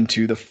connection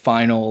to the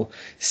final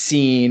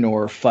scene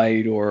or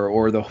fight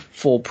or the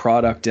full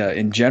product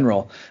in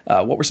general,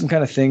 what were some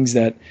kind of things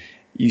that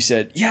you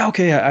said,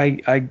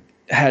 I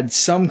had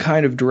some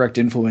kind of direct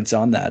influence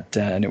on that,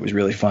 and it was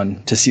really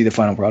fun to see the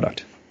final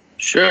product?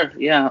 Sure.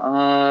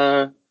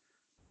 Yeah.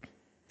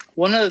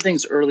 One of the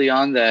things early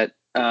on that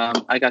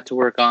I got to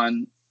work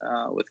on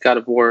with God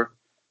of War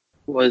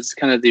was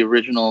kind of the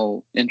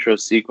original intro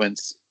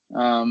sequence.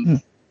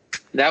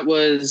 That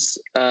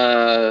was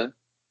kind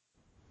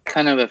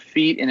of a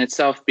feat in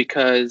itself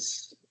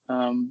because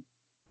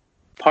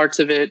parts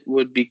of it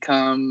would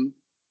become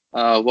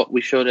what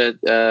we showed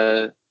at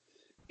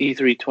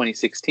E3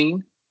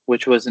 2016,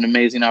 which was an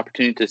amazing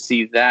opportunity to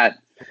see that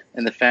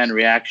and the fan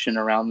reaction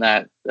around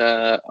that,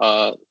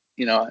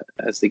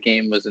 as the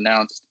game was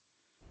announced.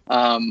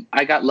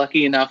 I got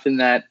lucky enough in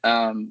that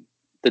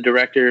the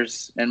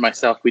directors and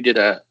myself, we did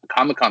a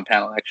Comic-Con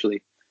panel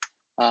actually,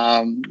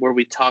 where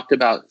we talked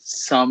about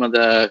some of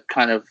the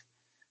kind of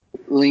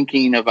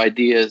linking of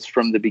ideas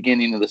from the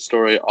beginning of the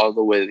story all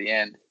the way to the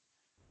end.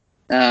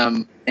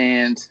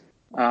 And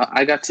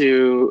I got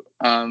to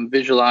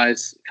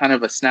visualize kind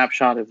of a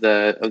snapshot of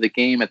the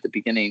game at the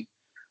beginning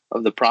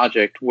of the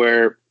project,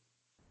 where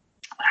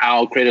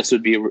how Kratos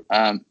would be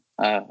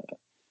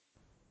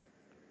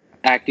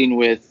acting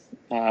with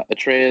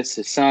Atreus,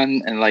 his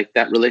son, and like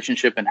that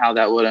relationship and how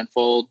that would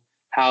unfold,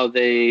 how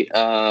they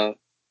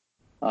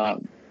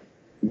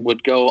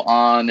would go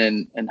on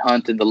and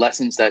hunt, and the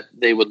lessons that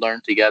they would learn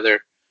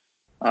together.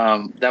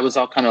 That was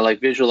all kind of like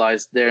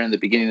visualized there in the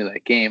beginning of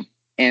that game.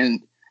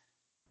 And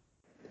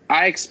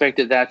I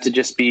expected that to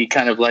just be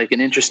kind of like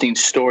an interesting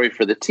story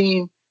for the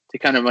team to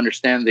kind of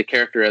understand the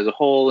character as a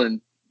whole. And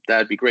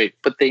that'd be great.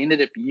 But they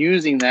ended up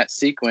using that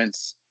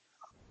sequence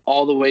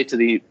all the way to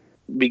the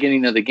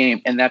beginning of the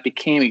game, and that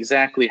became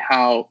exactly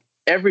how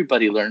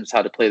everybody learns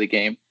how to play the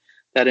game.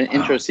 That an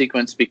intro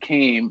sequence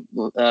became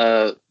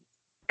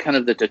kind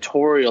of the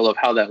tutorial of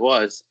how that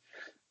was.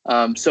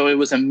 So it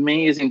was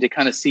amazing to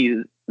kind of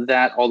see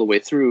that all the way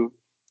through.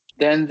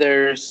 Then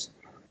there's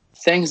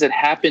things that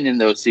happen in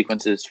those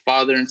sequences,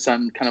 father and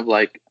son, kind of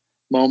like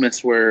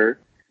moments where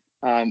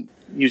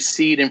you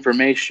seed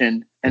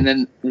information, and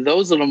then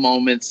those little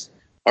moments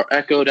are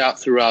echoed out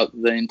throughout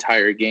the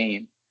entire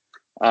game.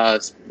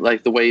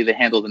 Like the way they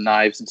handle the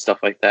knives and stuff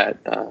like that,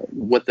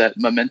 what that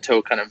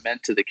memento kind of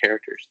meant to the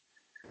characters.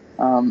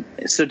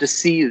 So to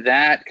see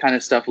that kind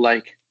of stuff,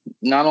 like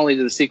not only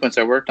did the sequence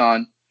I worked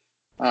on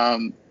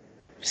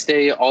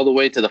stay all the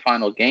way to the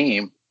final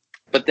game,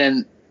 but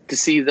then to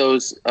see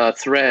those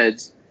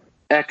threads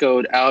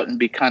echoed out and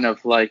be kind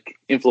of like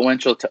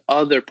influential to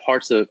other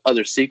parts of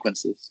other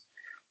sequences.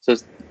 So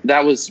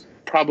that was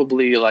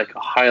probably like a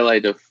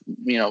highlight of,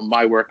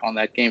 my work on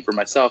that game for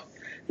myself,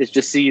 is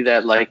to see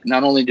that like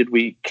not only did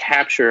we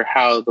capture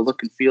how the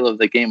look and feel of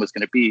the game was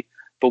going to be,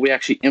 but we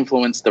actually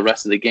influenced the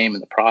rest of the game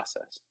in the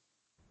process.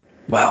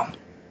 Wow.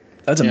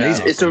 That's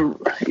amazing. It's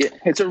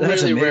a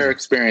really rare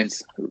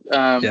experience.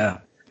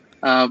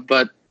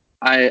 But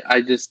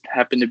I just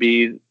happened to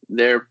be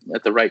there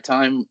at the right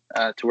time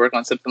to work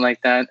on something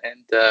like that,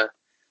 and had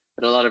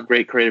a lot of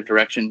great creative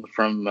direction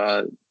from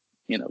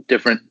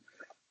different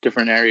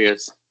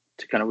areas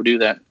to kind of do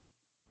that.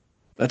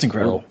 That's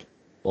incredible.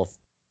 Well,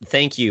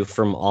 thank you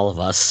from all of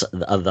us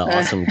of the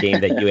awesome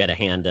game that you had a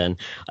hand in.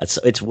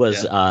 It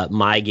was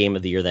my game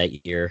of the year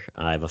that year.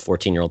 I have a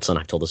 14-year-old son.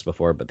 I've told this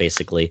before, but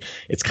basically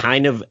it's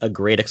kind of a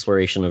great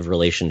exploration of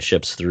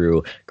relationships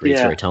through great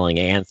storytelling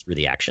and through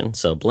the action.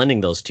 So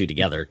blending those two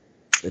together,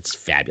 it's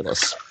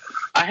fabulous.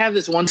 I have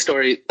this one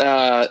story.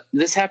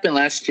 This happened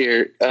last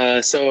year.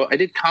 So I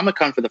did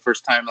Comic-Con for the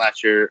first time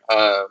last year.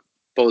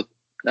 Both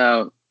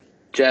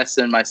Jess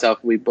and myself,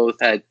 we both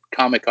had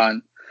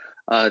Comic-Con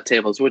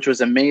tables, which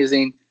was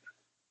amazing.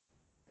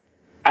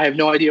 I have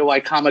no idea why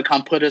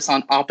Comic-Con put us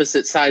on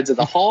opposite sides of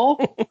the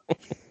hall.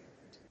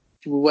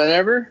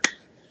 Whatever.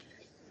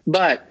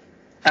 But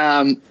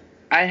I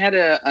had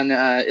an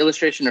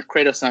illustration of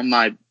Kratos on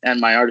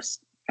my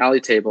artist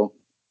alley table,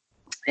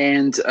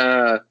 and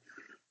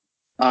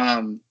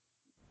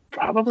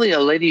probably a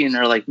lady in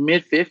her like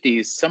mid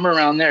 50s, somewhere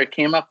around there,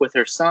 came up with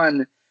her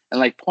son and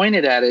like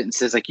pointed at it and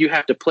says like, "You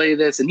have to play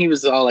this." And he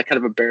was all like kind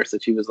of embarrassed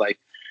that she was like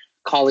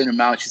calling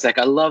him out. She's like,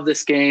 "I love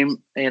this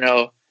game," and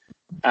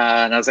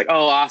I was like,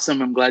 "Oh,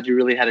 awesome. I'm glad you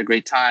really had a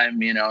great time."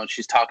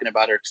 She's talking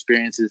about her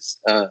experiences,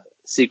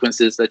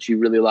 sequences that she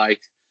really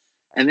liked.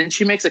 And then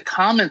she makes a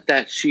comment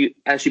that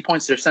as she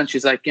points to her son,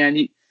 she's like, "Yeah,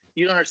 you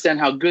don't understand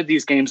how good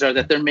these games are,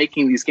 that they're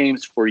making these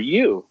games for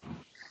you."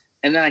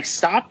 And then I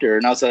stopped her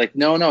and I was like,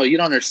 no, you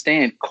don't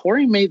understand.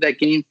 Corey made that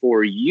game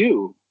for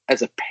you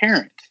as a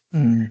parent.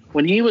 Mm.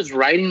 When he was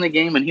writing the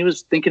game, when he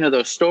was thinking of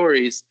those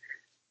stories,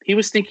 he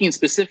was thinking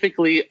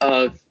specifically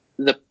of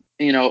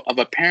of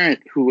a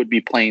parent who would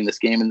be playing this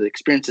game and the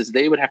experiences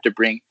they would have to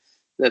bring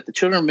that the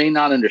children may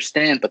not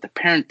understand, but the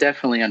parent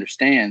definitely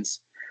understands.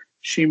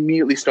 She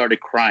immediately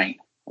started crying.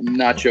 I'm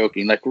not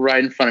joking, like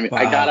right in front of me.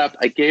 Wow. I got up,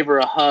 I gave her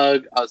a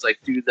hug. I was like,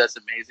 "Dude, that's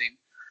amazing."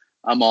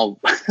 I'm all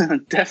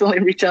definitely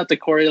reach out to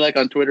Corey like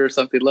on Twitter or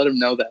something. Let him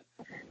know that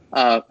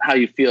how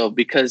you feel,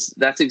 because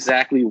that's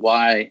exactly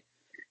why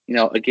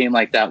a game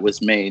like that was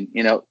made.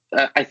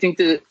 I think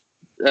that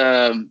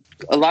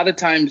a lot of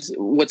times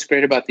what's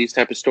great about these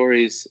type of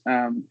stories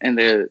and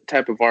the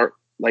type of art,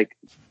 like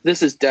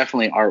this is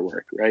definitely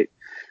artwork, right?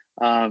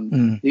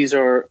 These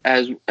are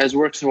as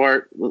works of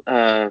art.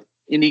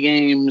 Indie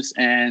games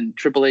and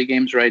AAA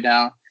games right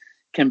now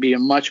can be a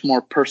much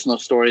more personal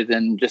story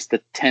than just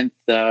the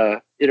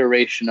 10th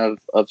iteration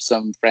of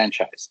some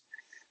franchise.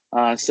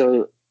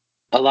 So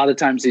a lot of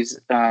times these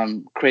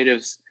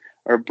creatives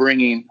are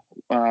bringing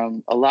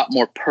a lot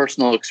more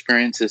personal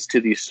experiences to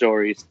these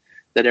stories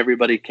that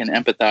everybody can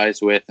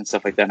empathize with and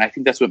stuff like that. And I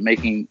think that's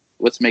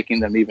what's making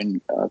them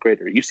even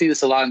greater. You see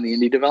this a lot in the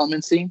indie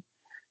development scene,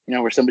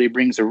 where somebody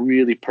brings a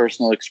really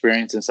personal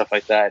experience and stuff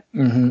like that.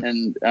 Mm-hmm.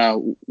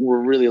 And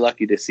we're really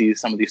lucky to see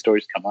some of these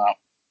stories come out.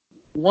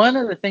 One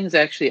of the things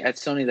actually at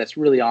Sony that's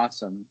really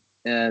awesome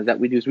that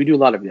we do is we do a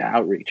lot of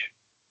outreach.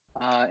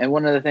 And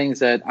one of the things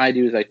that I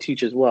do is I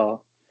teach as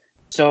well.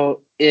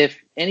 So if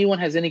anyone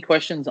has any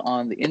questions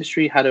on the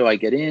industry, how do I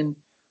get in?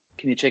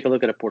 Can you take a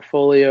look at a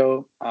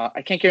portfolio?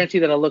 I can't guarantee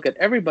that I'll look at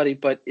everybody,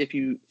 but if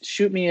you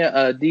shoot me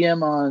a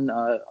DM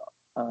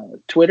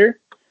on Twitter,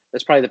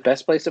 that's probably the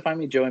best place to find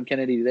me, Joe M.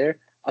 Kennedy there.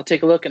 I'll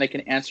take a look and I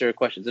can answer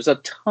questions. There's a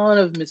ton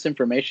of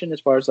misinformation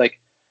as far as like,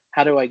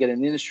 how do I get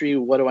in the industry?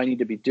 What do I need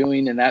to be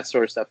doing? And that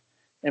sort of stuff.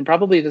 And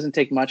probably it doesn't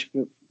take much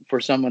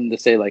for someone to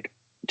say like,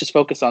 just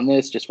focus on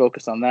this, just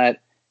focus on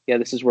that. Yeah,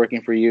 this is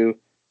working for you.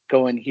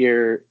 Go in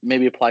here,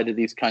 maybe apply to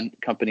these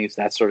companies,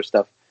 that sort of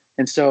stuff.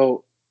 And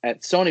so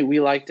at Sony, we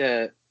like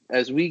to,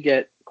 as we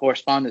get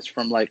correspondence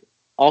from like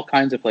all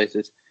kinds of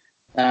places,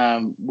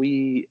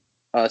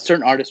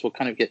 certain artists will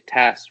kind of get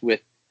tasked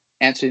with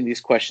answering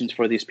these questions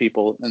for these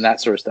people and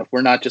that sort of stuff.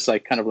 We're not just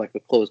like kind of like a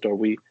closed door.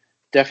 We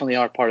definitely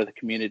are part of the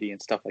community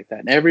and stuff like that.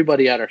 And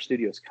everybody at our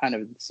studio is kind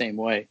of the same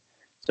way.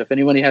 So if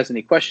anybody has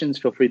any questions,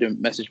 feel free to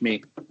message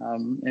me.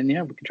 And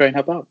yeah, we can try and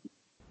help out.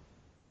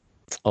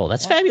 Oh,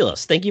 that's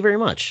fabulous. Thank you very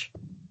much.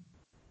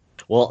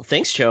 Well,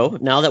 thanks, Joe.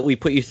 Now that we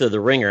put you through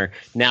the ringer,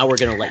 now we're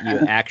going to let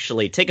you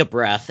actually take a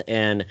breath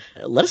and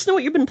let us know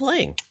what you've been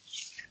playing.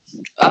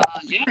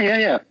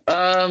 Yeah.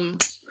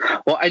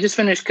 Well, I just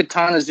finished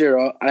Katana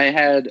Zero. I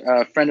had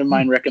a friend of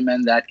mine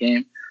recommend that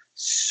game.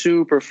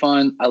 Super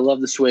fun. I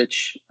love the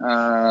Switch.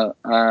 I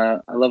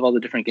love all the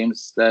different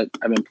games that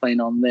I've been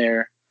playing on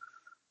there.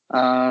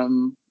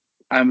 I'm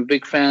a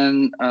big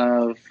fan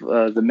of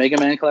the Mega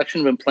Man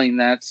collection. I've been playing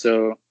that.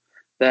 So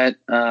that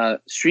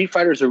Street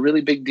Fighter is a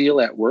really big deal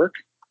at work.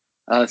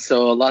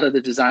 So a lot of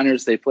the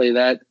designers, they play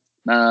that.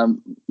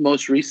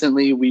 Most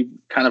recently, we've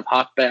kind of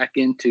hopped back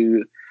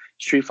into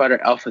Street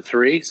Fighter Alpha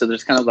 3. So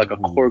there's kind of like a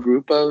core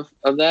group of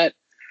that.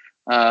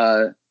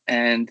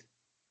 And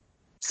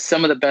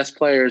some of the best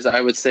players,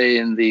 I would say,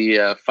 in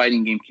the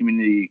fighting game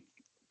community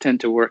tend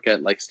to work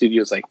at like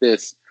studios like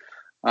this.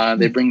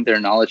 They bring their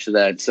knowledge to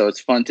that. So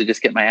it's fun to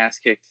just get my ass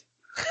kicked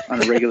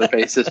on a regular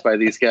basis by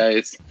these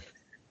guys.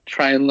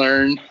 Try and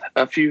learn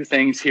a few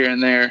things here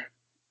and there.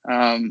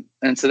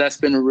 And so that's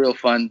been real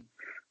fun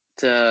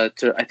to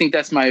I think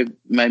that's my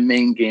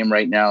main game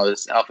right now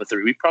is Alpha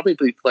 3. We probably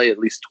play at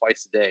least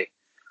twice a day,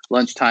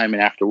 lunchtime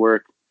and after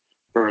work,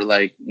 for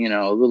like,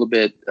 a little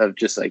bit of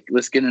just like,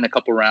 let's get in a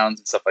couple rounds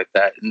and stuff like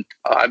that. And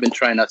I've been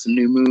trying out some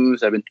new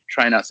moves. I've been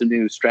trying out some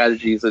new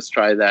strategies. Let's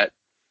try that.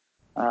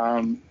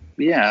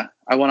 Yeah,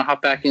 I want to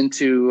hop back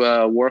into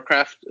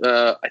Warcraft.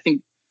 I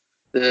think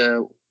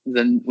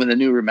when the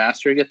new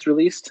remaster gets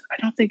released, I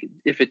don't think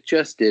if it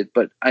just did,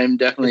 but I'm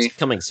definitely it's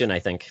coming soon. I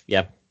think.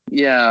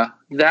 Yeah,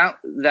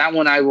 that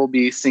one I will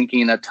be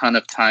sinking a ton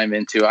of time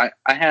into. I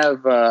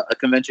have a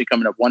convention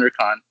coming up,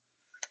 WonderCon,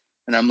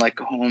 and I'm like,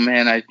 oh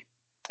man,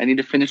 I need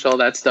to finish all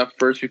that stuff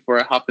first before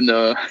I hop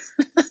into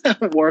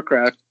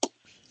Warcraft,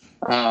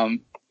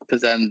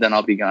 because then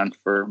I'll be gone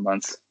for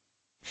months.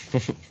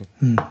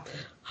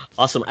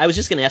 Awesome. I was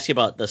just going to ask you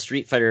about the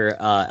Street Fighter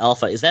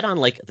Alpha. Is that on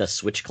like the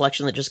Switch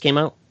collection that just came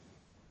out?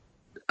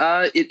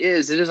 It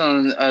is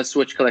on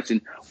Switch collection.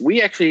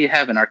 We actually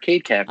have an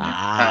arcade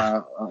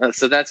cabinet.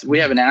 So we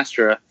have an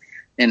Astra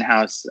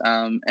in-house.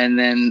 And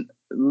then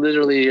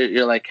literally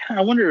you're like,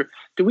 I wonder,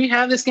 do we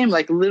have this game?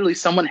 Like literally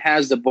someone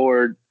has the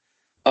board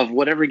of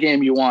whatever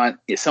game you want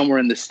somewhere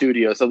in the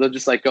studio. So they'll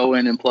just like go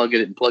in and plug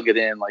it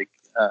in. Like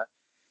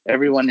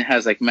everyone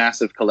has like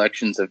massive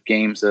collections of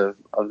games of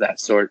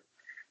that sort.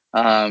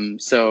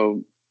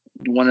 So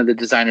one of the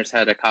designers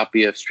had a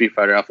copy of Street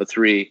Fighter Alpha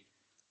 3.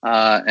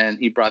 And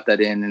he brought that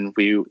in and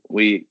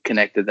we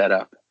connected that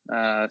up.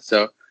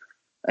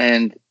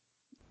 And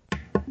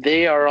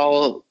they are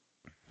all,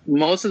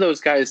 most of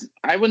those guys,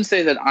 I wouldn't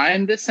say that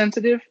I'm this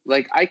sensitive.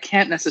 Like I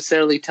can't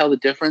necessarily tell the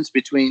difference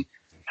between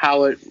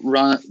how it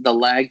run, the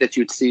lag that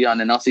you'd see on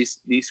an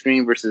LCD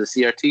screen versus a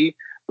CRT.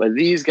 But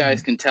these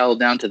guys can tell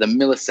down to the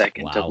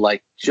millisecond of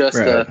like just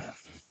a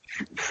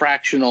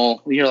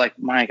fractional. You're like,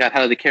 my God,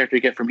 how did the character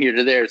get from here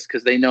to there? It's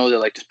because they know they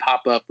like just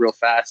pop up real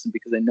fast, and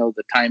because they know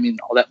the timing,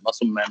 all that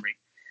muscle memory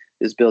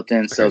is built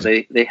in. So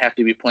they have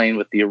to be playing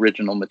with the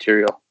original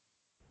material.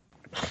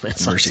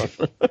 That's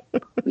awesome.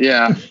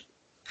 Yeah.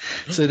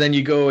 So then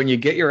you go and you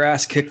get your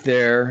ass kicked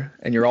there,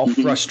 and you're all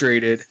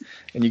frustrated,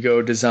 and you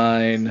go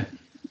design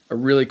a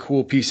really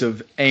cool piece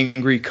of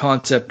angry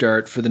concept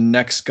art for the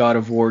next God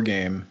of War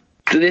game.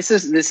 This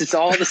is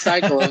all the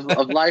cycle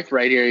of life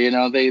right here.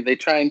 They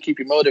try and keep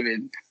you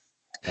motivated.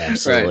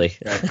 Absolutely.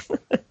 Right.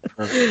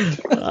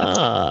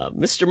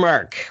 Mr.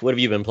 Mark, what have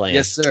you been playing?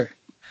 Yes, sir.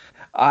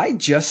 I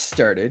just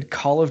started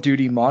Call of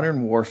Duty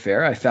Modern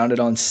Warfare. I found it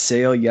on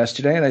sale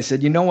yesterday, and I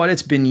said, you know what?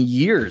 It's been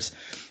years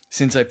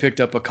since I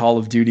picked up a Call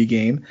of Duty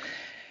game.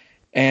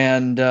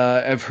 And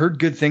I've heard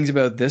good things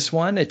about this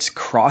one. It's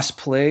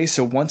cross-play,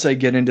 so once I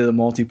get into the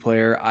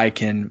multiplayer, I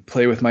can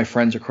play with my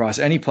friends across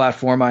any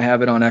platform. I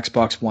have it on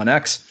Xbox One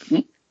X.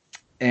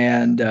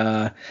 And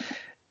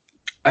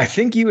I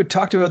think you had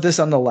talked about this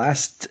on the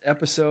last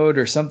episode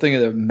or something,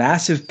 of the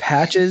massive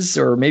patches,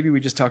 or maybe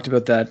we just talked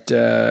about that.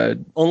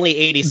 Only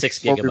 86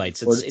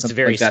 gigabytes. It's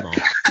very like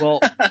small.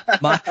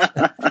 Well,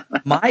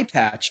 my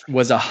patch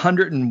was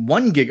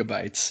 101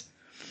 gigabytes.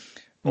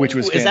 Which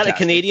was fantastic. Is that a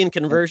Canadian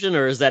conversion,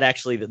 or is that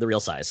actually the real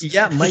size?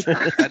 Yeah, Mike.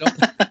 I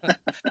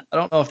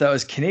don't know if that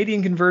was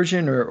Canadian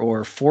conversion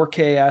or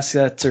 4K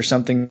assets or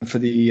something for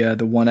the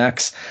One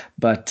X.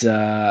 But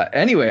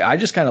anyway, I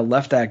just kind of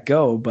left that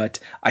go. But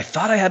I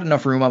thought I had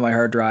enough room on my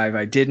hard drive.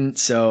 I didn't.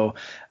 So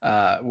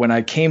when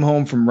I came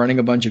home from running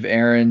a bunch of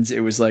errands,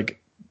 it was like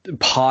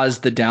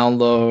paused the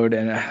download,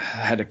 and I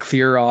had to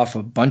clear off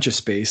a bunch of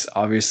space,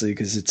 obviously,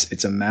 because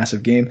it's a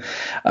massive game.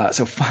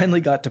 So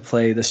finally got to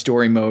play the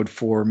story mode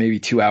for maybe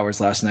 2 hours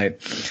last night.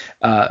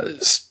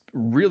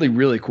 Really,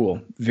 really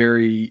cool.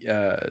 Very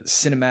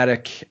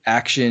cinematic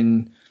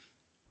action.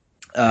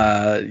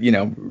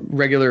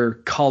 regular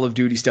Call of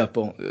Duty stuff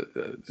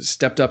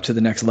stepped up to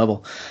the next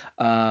level.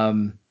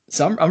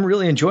 So I'm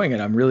really enjoying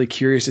it. I'm really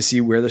curious to see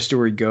where the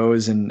story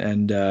goes,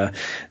 and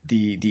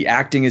the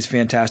acting is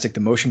fantastic. The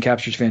motion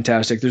capture is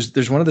fantastic.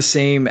 There's one of the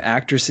same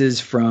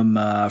actresses from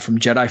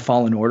Jedi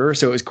Fallen Order,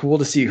 so it was cool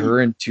to see her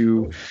in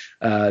two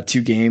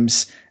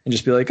games and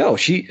just be like, oh,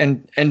 she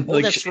and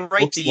like that's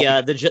right,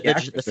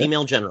 the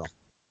female general.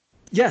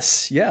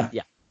 Yes, yeah.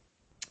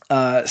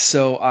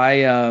 So I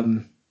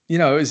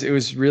it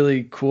was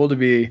really cool to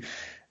be.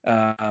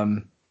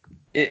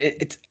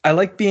 I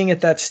like being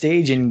at that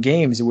stage in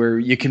games where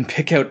you can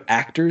pick out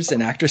actors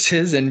and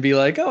actresses and be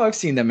like, oh, I've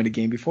seen them in a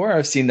game before.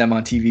 I've seen them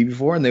on TV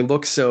before, and they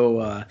look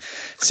so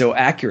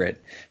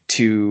accurate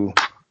to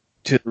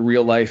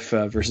real life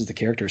versus the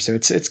character. So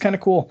it's kind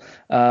of cool.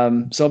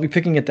 So I'll be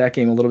picking at that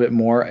game a little bit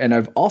more, and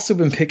I've also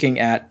been picking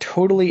at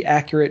Totally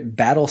Accurate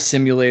Battle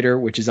Simulator,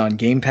 which is on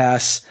Game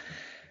Pass.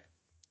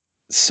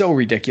 So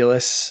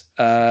ridiculous.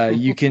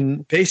 You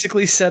can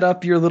basically set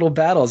up your little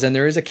battles, and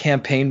there is a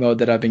campaign mode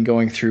that I've been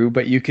going through,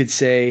 but you could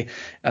say,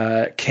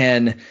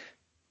 can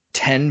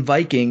 10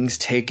 Vikings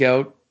take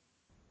out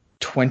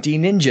 20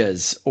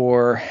 ninjas?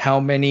 Or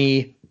how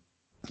many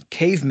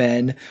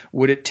cavemen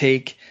would it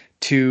take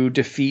to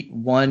defeat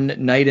one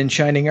knight in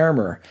shining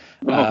armor?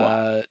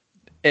 And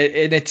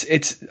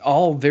it's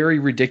all very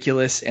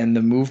ridiculous, and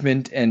the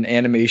movement and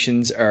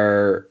animations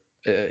are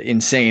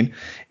insane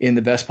in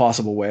the best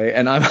possible way,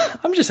 and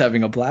I'm just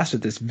having a blast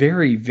with this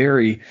very,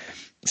 very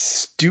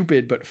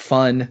stupid but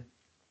fun,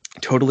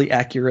 totally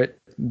accurate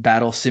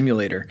battle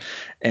simulator.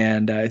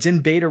 And it's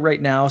in beta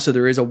right now, so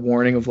there is a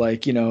warning of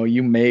like,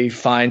 you may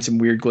find some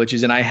weird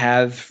glitches, and I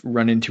have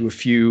run into a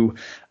few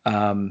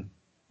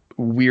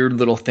weird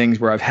little things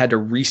where I've had to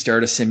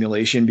restart a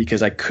simulation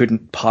because I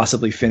couldn't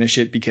possibly finish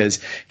it because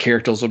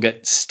characters will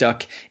get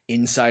stuck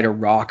inside a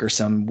rock or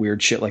some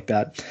weird shit like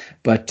that.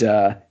 But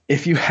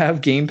if you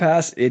have Game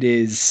Pass, it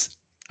is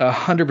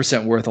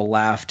 100% worth a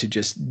laugh to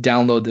just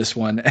download this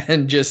one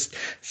and just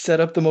set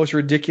up the most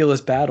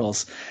ridiculous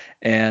battles.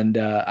 And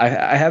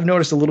I have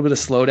noticed a little bit of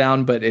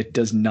slowdown, but it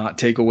does not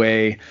take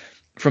away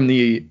from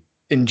the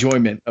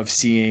enjoyment of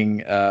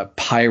seeing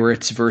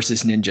pirates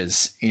versus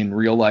ninjas in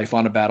real life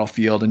on a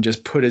battlefield, and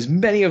just put as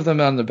many of them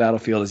on the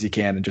battlefield as you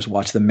can and just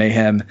watch the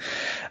mayhem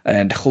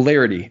and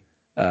hilarity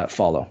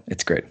follow.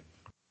 It's great.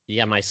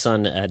 Yeah, my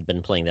son had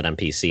been playing that on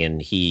PC,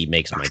 and he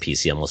makes my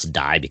PC almost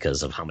die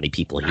because of how many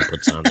people he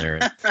puts on there.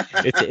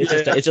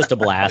 It's just a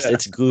blast.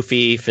 It's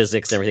goofy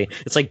physics and everything.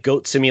 It's like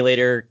Goat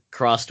Simulator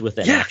crossed with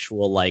an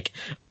actual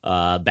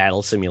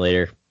battle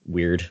simulator.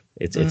 Weird.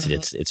 It's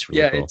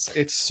really cool.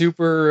 It's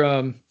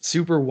super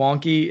super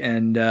wonky,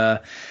 and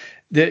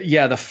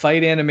the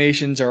fight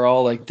animations are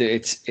all like the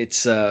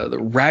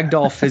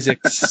ragdoll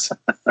physics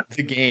of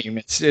the game.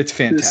 It's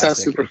fantastic. It sounds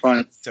super fun.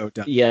 It's so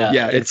dumb.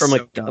 Yeah. It's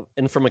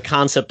from a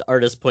concept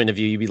artist point of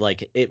view, you'd be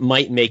like, it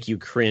might make you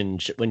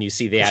cringe when you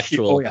see the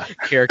actual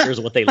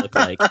characters, what they look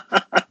like.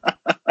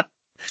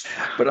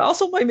 But it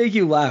also might make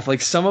you laugh.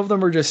 Like some of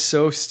them are just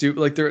so stupid.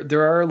 Like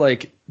there are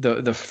like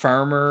the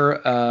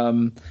farmer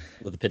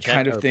with the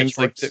kind of things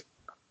like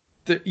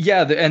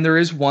and there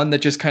is one that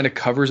just kind of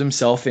covers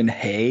himself in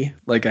hay,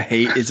 like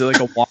it's like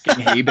a walking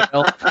hay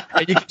bale,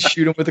 and you can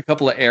shoot him with a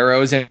couple of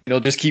arrows and he'll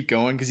just keep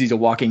going because he's a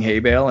walking hay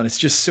bale, and it's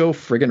just so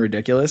friggin'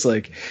 ridiculous.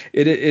 Like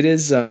it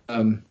is I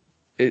don't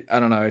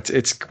know,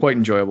 it's quite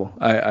enjoyable.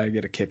 I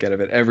get a kick out of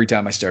it every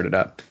time I start it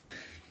up.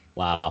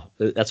 Wow,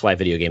 that's why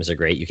video games are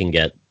great. You can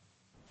get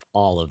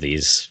all of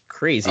these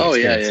crazy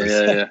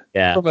experiences.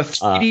 Yeah. From a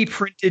 3D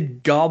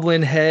printed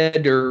goblin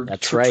head or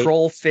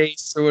troll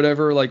face or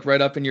whatever, like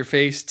right up in your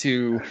face,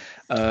 to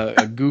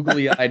a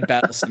googly-eyed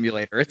battle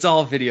simulator. It's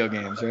all video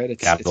games, right?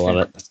 It's love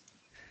it.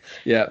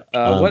 Yeah.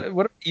 What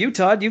about you,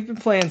 Todd? You've been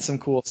playing some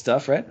cool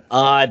stuff, right?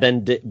 I've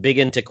been big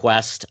into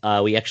Quest.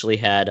 We actually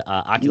had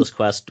Oculus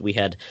Quest. We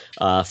had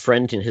a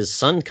friend and his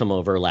son come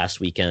over last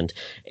weekend,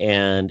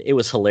 and it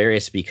was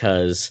hilarious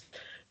because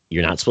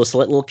you're not supposed to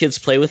let little kids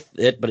play with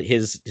it, but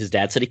his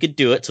dad said he could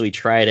do it, so he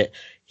tried it.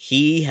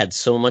 He had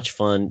so much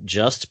fun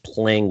just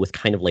playing with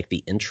kind of like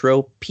the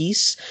intro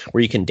piece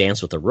where you can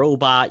dance with a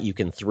robot, you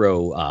can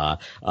throw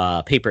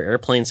paper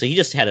airplanes. So he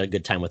just had a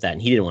good time with that,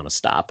 and he didn't want to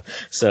stop.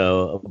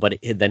 So, but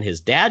then his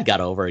dad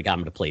got over and got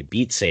him to play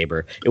Beat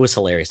Saber. It was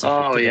hilarious.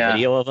 I took a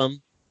video of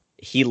him.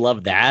 He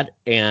loved that,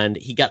 and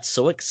he got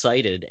so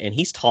excited. And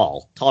he's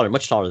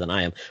much taller than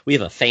I am. We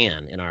have a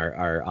fan in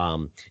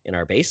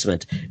our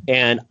basement,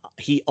 and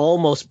he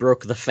almost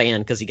broke the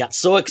fan because he got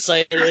so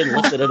excited and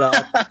lifted it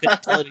up.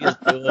 Couldn't tell what he was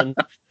doing.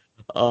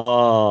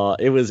 Oh,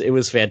 it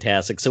was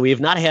fantastic. So we have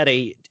not had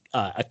a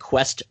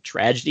Quest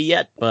tragedy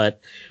yet,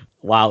 but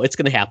wow, it's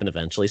going to happen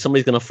eventually.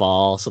 Somebody's going to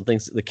fall.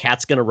 The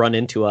cat's going to run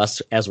into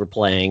us as we're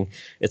playing.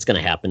 It's going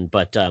to happen.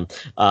 But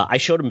I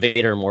showed him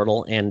Vader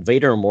Immortal, and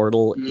Vader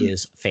Immortal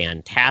is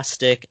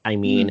fantastic. I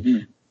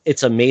mean,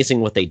 It's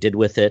amazing what they did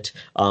with it.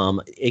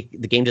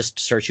 The game just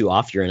starts you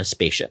off. You're in a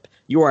spaceship.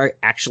 You are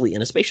actually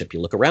in a spaceship. You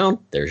look around.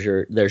 There's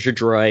your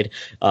droid.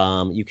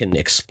 You can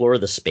explore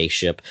the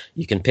spaceship.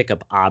 You can pick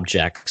up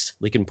objects.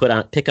 You can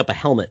pick up a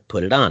helmet,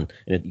 put it on,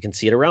 and you can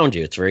see it around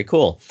you. It's very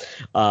cool.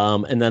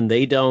 And then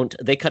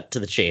they cut to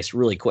the chase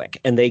really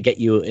quick, and they get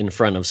you in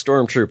front of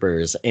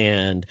stormtroopers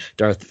and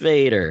Darth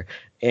Vader.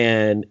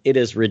 And it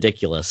is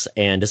ridiculous.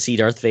 And to see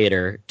Darth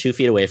Vader 2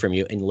 feet away from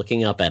you and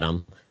looking up at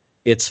him,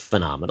 it's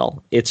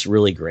phenomenal. It's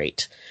really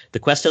great. The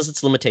quest has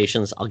its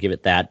limitations, I'll give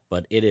it that,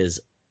 but it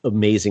is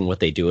amazing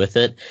what they do with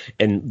it.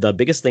 And the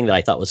biggest thing that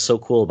I thought was so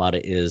cool about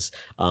it is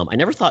I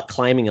never thought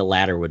climbing a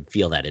ladder would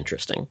feel that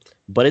interesting,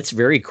 but it's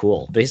very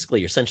cool.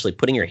 Basically, you're essentially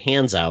putting your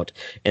hands out,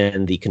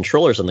 and the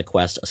controllers on the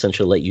quest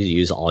essentially let you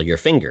use all your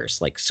fingers,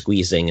 like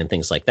squeezing and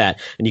things like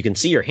that. And you can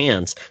see your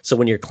hands. So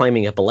when you're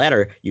climbing up a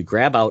ladder, you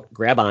grab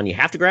on, you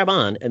have to grab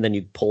on, and then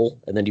you pull,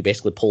 and then you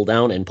basically pull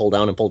down and pull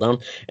down and pull down.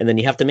 And then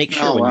you have to make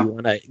sure when you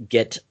want to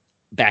get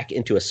back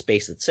into a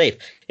space that's safe,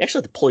 you actually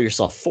have to pull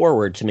yourself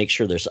forward to make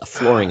sure there's a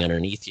flooring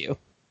underneath you.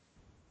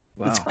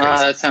 Wow.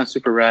 That sounds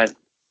super rad.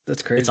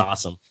 That's crazy. It's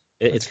awesome.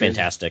 It's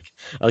fantastic.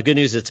 The good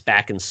news, it's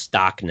back in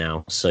stock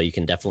now, so you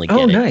can definitely get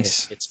it.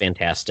 Nice. It's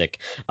fantastic.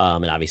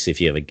 And obviously, if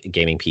you have a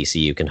gaming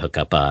PC, you can hook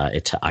up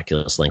it to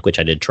Oculus Link, which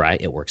I did try.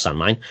 It works on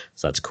mine,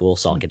 so that's cool.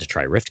 So I'll get to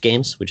try Rift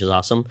games, which is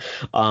awesome.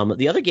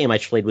 The other game I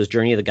played was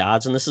Journey of the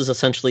Gods, and this is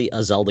essentially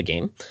a Zelda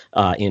game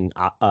in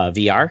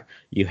VR.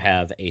 You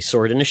have a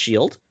sword and a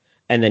shield,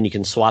 and then you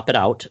can swap it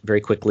out very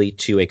quickly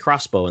to a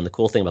crossbow. And the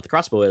cool thing about the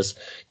crossbow is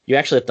you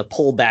actually have to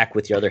pull back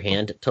with your other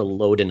hand to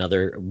load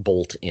another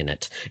bolt in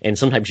it. And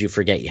sometimes you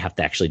forget you have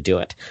to actually do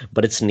it.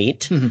 But it's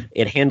neat. Mm-hmm.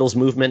 It handles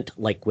movement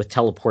like with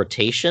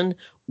teleportation,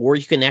 or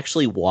you can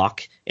actually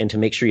walk. And to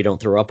make sure you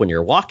don't throw up when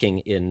you're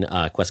walking in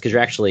Quest,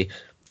 because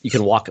you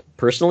can walk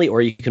personally,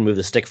 or you can move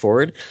the stick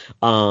forward.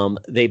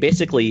 They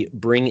basically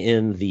bring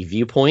in the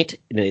viewpoint.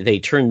 They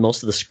turn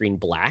most of the screen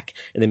black,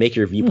 and they make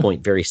your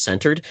viewpoint very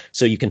centered,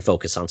 so you can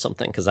focus on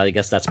something. Because I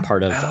guess that's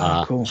part of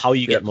cool. How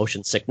you get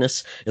motion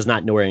sickness, is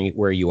not knowing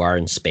where you are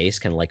in space.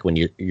 Kind of like when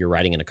you're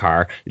riding in a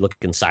car, you look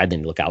inside,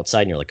 then you look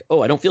outside, and you're like,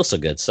 oh, I don't feel so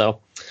good. So.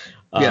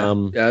 I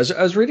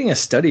was reading a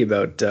study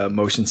about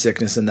motion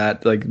sickness and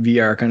that, like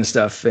VR kind of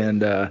stuff,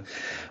 and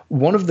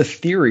one of the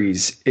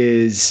theories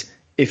is,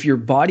 if your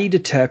body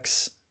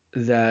detects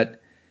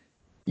that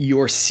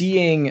you're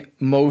seeing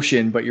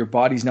motion, but your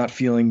body's not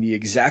feeling the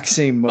exact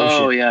same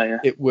motion,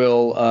 it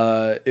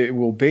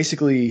will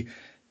basically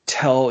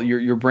tell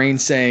your brain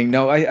saying,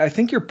 no, I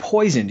think you're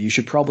poisoned. You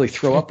should probably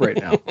throw up right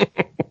now.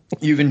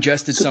 You've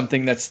ingested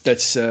something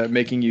that's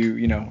making you,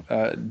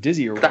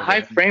 dizzy or whatever. The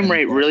high frame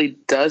rate really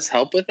does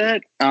help with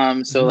that.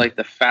 So like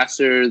the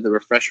faster the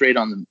refresh rate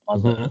on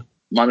the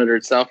monitor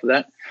itself,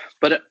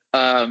 but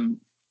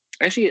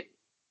actually,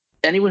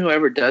 anyone who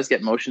ever does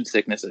get motion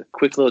sickness, a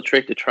quick little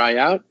trick to try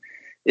out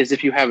is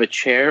if you have a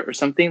chair or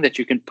something that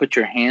you can put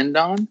your hand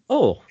on.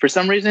 Oh. For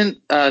some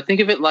reason, think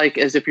of it like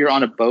as if you're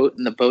on a boat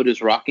and the boat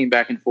is rocking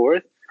back and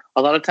forth.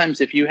 A lot of times,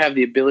 if you have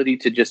the ability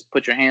to just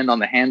put your hand on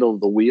the handle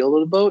of the wheel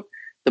of the boat,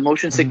 the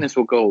motion sickness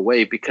will go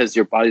away because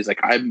your body's like,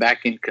 I'm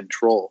back in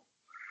control.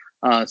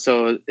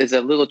 So it's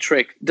a little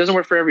trick. It doesn't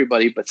work for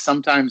everybody, but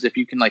sometimes if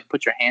you can like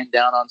put your hand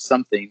down on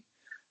something,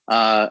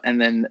 and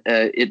then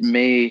it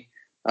may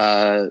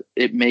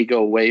go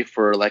away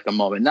for like a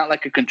moment. Not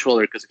like a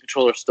controller, because the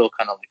controller's still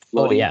kind of like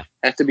floating. Oh, yeah. It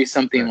has to be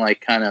something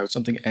like kind of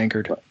something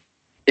anchored.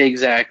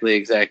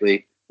 Exactly.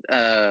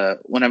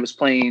 When I was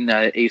playing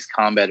Ace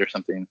Combat or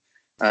something,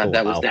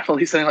 that was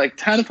definitely something like,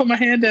 time to put my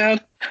hand down.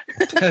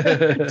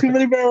 Too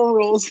many barrel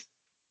rolls.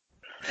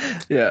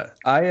 Yeah,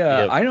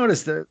 I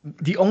noticed that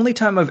the only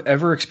time I've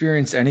ever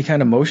experienced any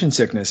kind of motion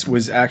sickness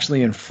was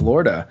actually in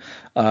Florida.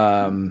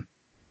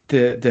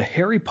 The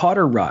Harry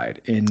Potter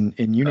ride in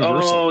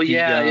Universal. Oh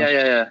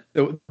yeah.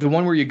 The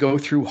one where you go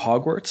through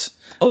Hogwarts.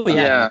 Oh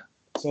yeah.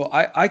 So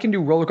I can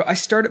do roller coaster. I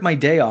started my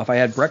day off. I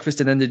had breakfast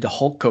and then did the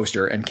Hulk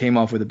coaster and came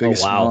off with the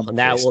biggest smile on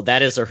my face.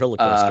 That is a roller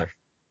coaster.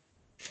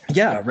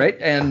 Yeah, right.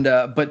 And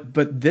but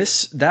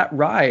that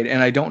ride,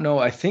 and I don't know.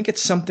 I think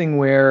it's something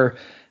where,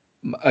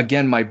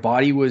 again, my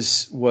body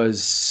was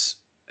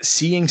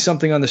seeing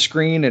something on the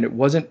screen and it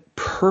wasn't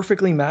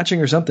perfectly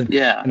matching or something.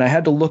 Yeah. And I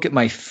had to look at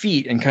my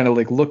feet and kind of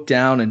like look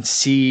down and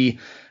see,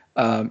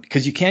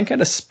 because you can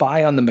kind of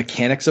spy on the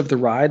mechanics of the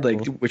ride,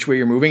 like which way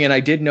you're moving. And I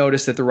did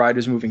notice that the ride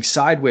was moving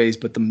sideways,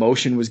 but the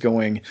motion was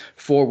going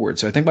forward.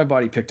 So I think my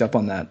body picked up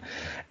on that.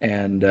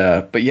 And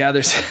but yeah,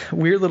 there's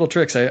weird little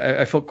tricks.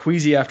 I felt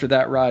queasy after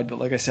that ride, but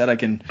like I said,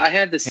 I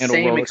had the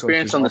same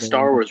experience on the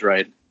Star Wars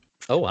ride.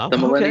 Oh wow. The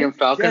Millennium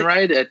Falcon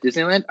ride at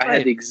Disneyland. I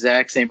had the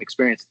exact same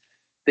experience.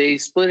 They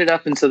split it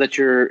up and so that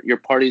your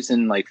party's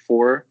in like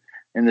 4,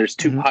 and there's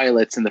 2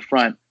 pilots in the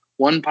front.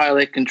 One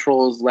pilot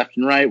controls left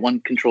and right, one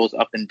controls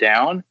up and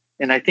down.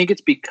 And I think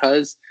it's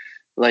because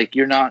like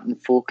you're not in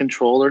full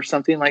control or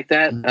something like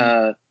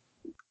that.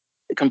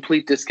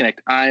 Complete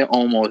disconnect. I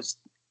almost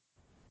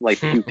like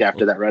puked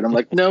after that ride. I'm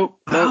like, no,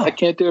 I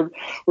can't do it.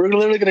 We're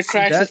literally going to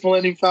crash this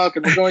Millennium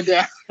Falcon. We're going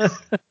down.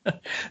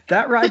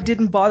 That ride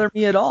didn't bother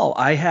me at all.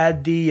 I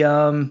had the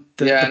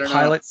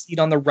pilot seat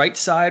on the right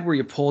side where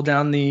you pull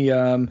down the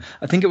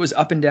I think it was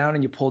up and down,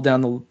 and you pull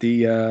down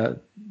the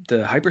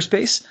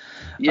hyperspace.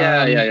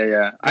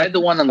 Yeah. I had the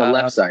one on the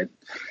left side.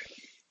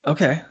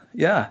 Okay.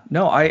 Yeah.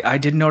 No, I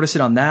didn't notice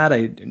it on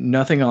that.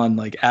 Nothing on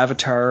like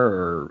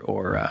Avatar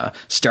or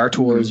Star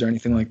Tours or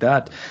anything like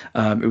that.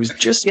 It was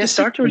just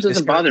Star Tours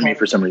doesn't bother me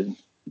for some reason.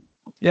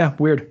 Yeah,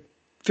 weird.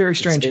 Very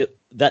strange.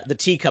 The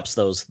teacups,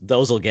 those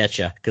will get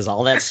you because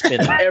all that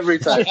spinning every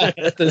time.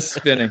 The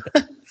spinning.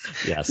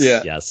 Yes.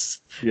 Yeah. Yes.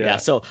 Yeah.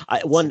 So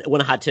one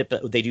hot tip: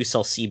 they do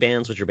sell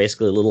C-bands, which are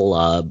basically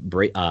little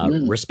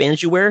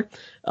wristbands you wear.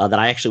 That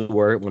I actually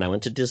wore when I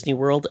went to Disney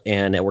World,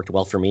 and it worked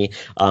well for me.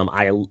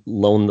 I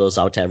loaned those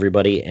out to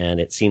everybody, and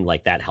it seemed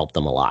like that helped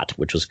them a lot,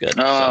 which was good.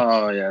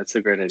 Yeah, it's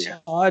a great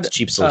idea. Todd,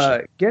 cheap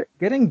solution.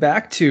 Getting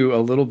back to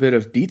a little bit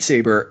of Beat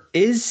Saber,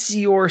 is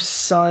your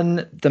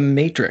son the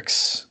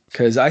Matrix?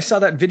 Because I saw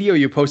that video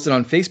you posted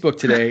on Facebook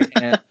today,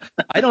 and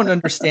I don't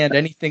understand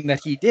anything that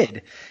he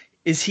did.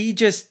 Is he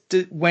just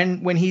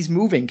when he's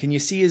moving? Can you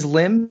see his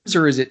limbs,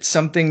 or is it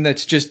something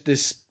that's just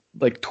this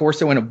like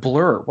torso in a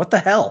blur? What the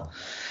hell?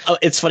 Oh,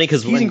 it's funny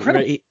because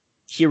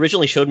he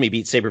originally showed me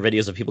Beat Saber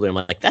videos of people doing.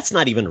 I'm like, that's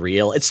not even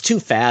real. It's too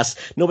fast.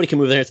 Nobody can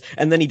move there.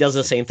 And then he does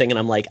the same thing, and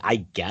I'm like, I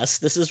guess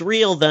this is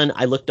real. Then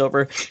I looked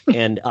over,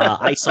 and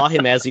I saw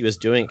him as he was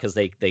doing it because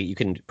you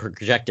can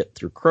project it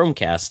through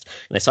Chromecast.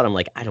 And I saw him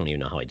like, I don't even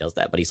know how he does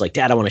that. But he's like,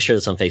 Dad, I want to share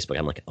this on Facebook.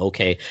 I'm like,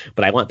 okay,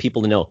 but I want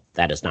people to know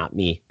that is not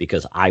me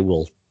because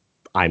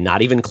I'm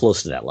not even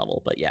close to that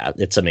level. But yeah,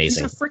 it's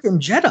amazing. He's a freaking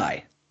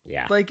Jedi.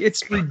 Yeah. Like,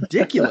 it's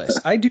ridiculous.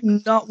 I do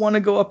not want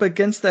to go up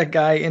against that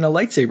guy in a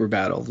lightsaber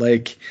battle.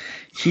 Like,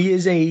 he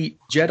is a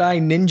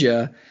Jedi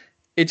ninja.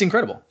 It's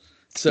incredible.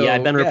 So yeah,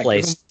 I've been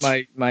replaced.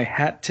 My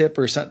hat tip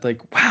or something.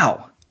 Like,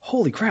 wow,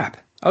 holy crap.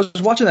 I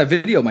was watching that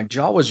video. My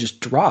jaw was just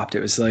dropped.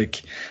 It was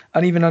like, I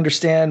don't even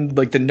understand.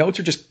 Like, the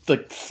notes are just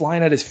like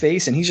flying at his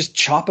face, and he's just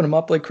chopping them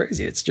up like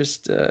crazy. It's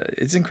just,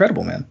 it's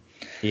incredible, man.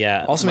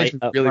 Yeah. Also makes me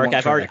really Mark,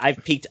 I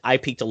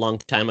peaked a long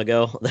time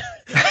ago.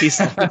 He's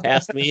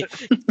past me.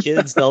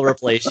 Kids, they'll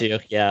replace you.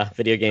 Yeah.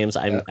 Video games.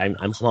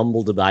 I'm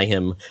humbled to buy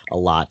him a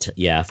lot.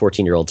 Yeah.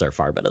 14-year-olds are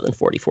far better than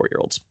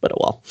 44-year-olds, but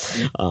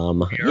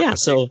yeah.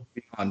 So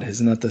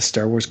isn't that the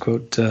Star Wars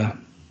quote? The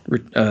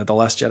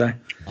Last Jedi.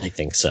 I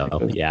think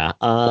so. Yeah.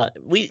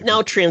 We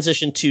now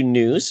transition to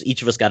news.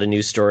 Each of us got a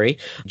news story.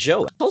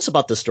 Joe, tell us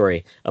about the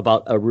story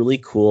about a really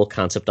cool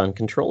concept on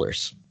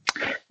controllers.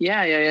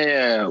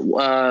 Yeah.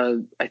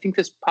 I think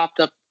this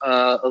popped up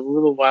a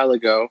little while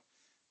ago.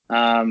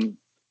 I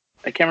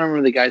can't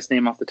remember the guy's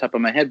name off the top of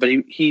my head, but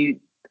he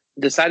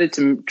decided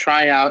to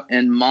try out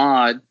and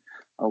mod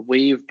a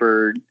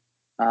Wavebird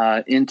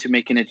into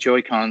making it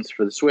Joy-Cons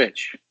for the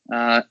Switch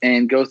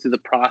and go through the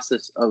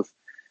process of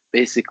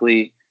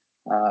basically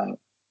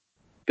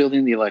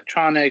building the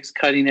electronics,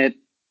 cutting it,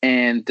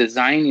 and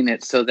designing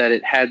it so that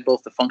it had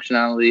both the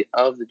functionality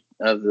of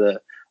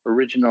the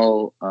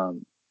original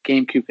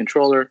GameCube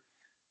controller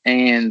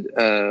and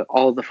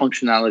all the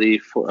functionality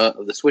for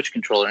of the Switch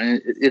controller,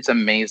 and it's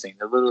amazing.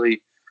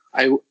 Literally,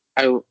 I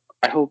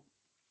hope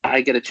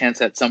I get a chance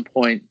at some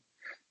point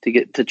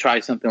to try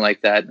something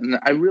like that, and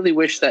I really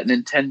wish that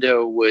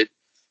Nintendo would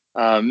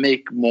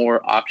make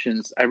more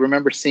options. I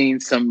remember seeing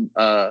some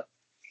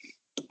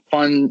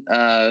fun.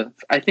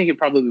 I think it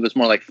probably was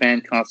more like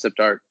fan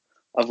concept art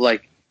of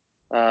like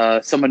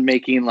someone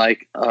making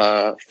like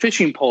a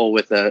fishing pole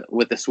with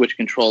a Switch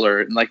controller,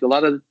 and like a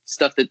lot of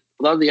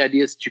the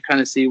ideas that you kind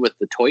of see with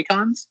the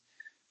Toy-Cons,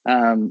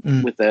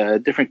 with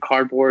the different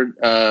cardboard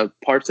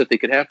parts that they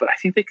could have. But I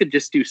think they could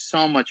just do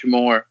so much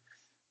more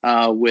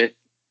with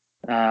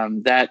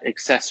that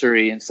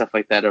accessory and stuff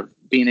like that, of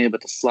being able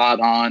to slot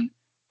on,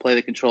 play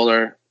the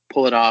controller,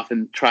 pull it off,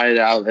 and try it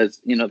out. As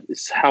you know,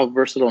 how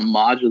versatile and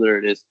modular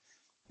it is.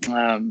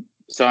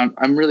 So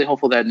I'm really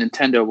hopeful that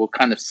Nintendo will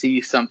kind of see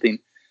something.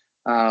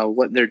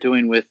 What they're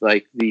doing with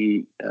like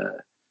the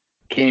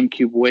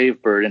GameCube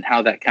Wavebird and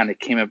how that kind of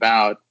came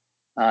about,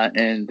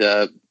 and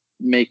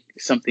make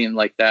something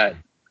like that.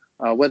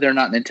 Whether or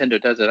not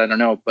Nintendo does it, I don't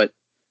know. But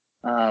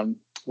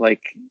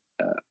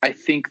I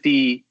think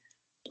the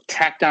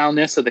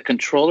tactileness of the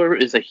controller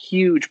is a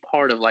huge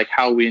part of like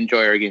how we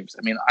enjoy our games.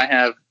 I mean, I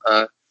have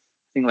I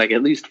think like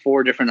at least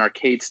 4 different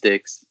arcade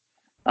sticks,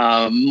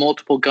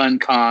 multiple gun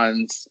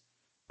cons.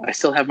 I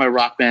still have my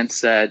Rock Band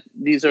set.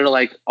 These are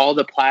like all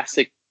the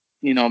plastic,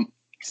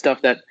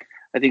 stuff that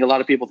I think a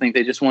lot of people think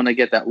they just want to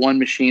get that one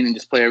machine and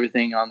just play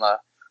everything on a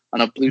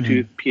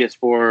Bluetooth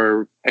PS4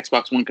 or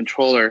Xbox One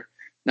controller.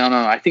 No.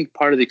 I think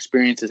part of the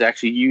experience is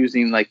actually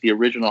using like the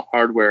original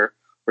hardware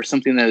or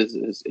something that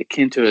is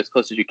akin to it as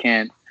close as you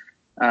can.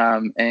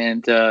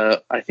 And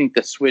I think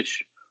the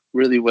Switch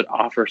really would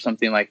offer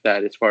something like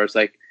that, as far as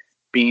like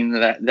being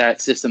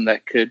that system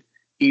that could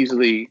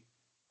easily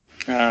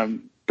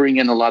bring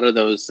in a lot of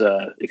those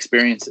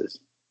experiences.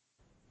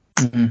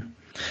 Mm-hmm.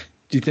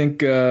 Do you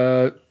think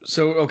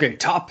okay,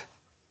 top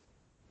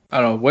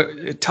I don't know,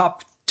 what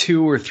top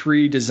 2 or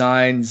 3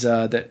 designs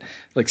that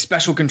like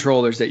special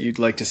controllers that you'd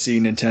like to see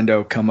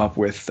Nintendo come up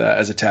with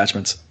as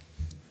attachments?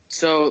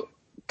 So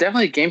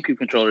definitely GameCube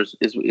controllers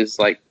is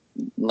like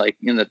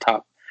in the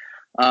top.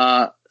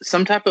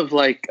 Some type of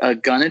like a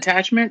gun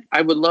attachment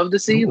I would love to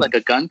see. Ooh. Like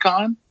a gun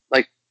con,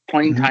 like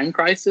playing Time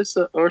Crisis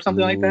or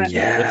something like that.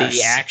 Yeah,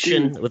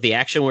 with the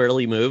action where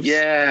it moves.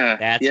 Yeah,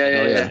 that's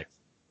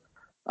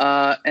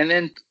and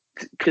then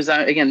because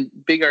again,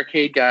 big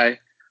arcade guy,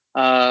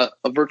 a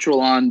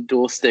virtual on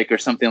dual stick or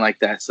something like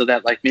that, so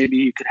that like maybe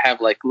you could have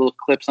like little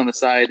clips on the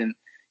side and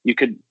you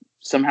could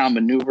somehow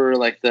maneuver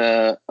like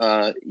the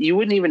you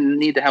wouldn't even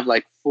need to have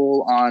like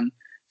full on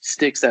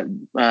sticks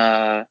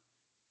that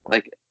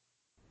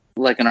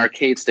like an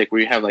arcade stick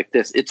where you have like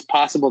this. It's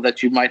possible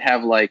that you might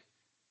have like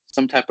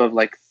some type of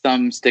like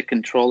thumbstick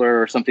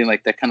controller or something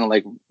like that, kind of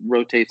like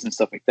rotates and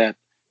stuff like that.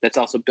 That's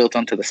also built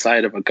onto the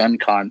side of a gun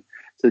con,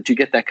 so that you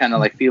get that kind of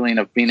like feeling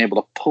of being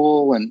able to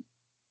pull and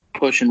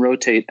push and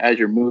rotate as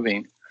you're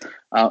moving,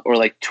 or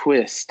like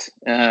twist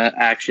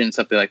action,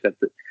 something like that.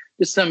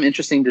 Just some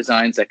interesting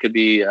designs that could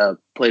be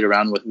played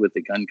around with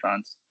the gun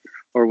cons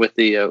or with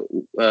the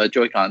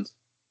Joy-Cons.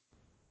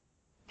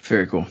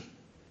 Very cool.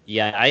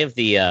 Yeah, I have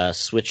the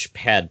Switch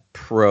Pad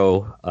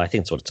Pro. I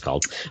think that's what it's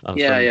called.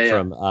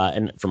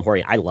 From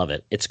Hori. I love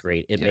it. It's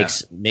great. It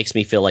makes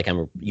me feel like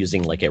I'm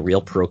using like a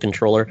real pro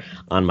controller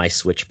on my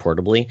Switch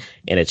portably,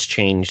 and it's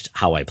changed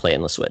how I play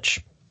on the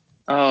Switch.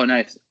 Oh,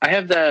 nice. I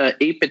have the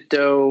 8-Bit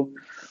Do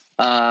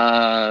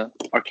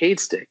arcade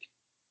stick.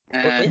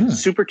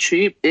 Super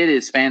cheap. It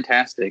is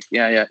fantastic.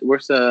 Yeah. It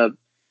works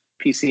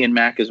PC and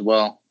Mac as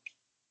well.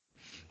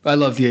 I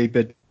love the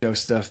 8-Bit Do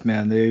stuff,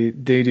 man. They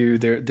do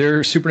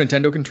their Super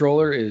Nintendo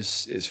controller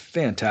is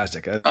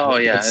fantastic.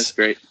 That's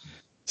great.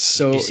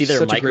 So you see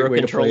their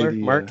microcontroller,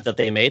 Mark, that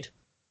they made?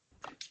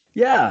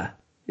 Yeah,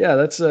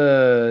 that's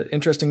a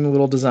interesting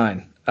little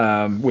design.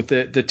 With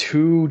the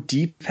 2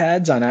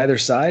 D-pads on either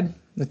side.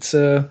 It's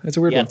a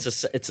weird one.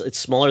 It's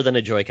smaller than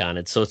a Joy-Con.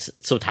 It's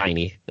so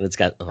tiny, and it's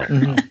got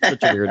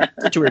such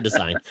a weird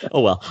design. Oh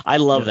well, I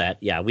love that.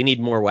 Yeah, we need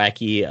more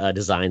wacky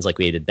designs like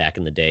we did back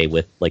in the day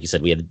with, like you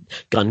said, we had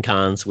gun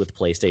cons with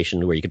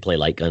PlayStation where you could play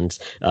light guns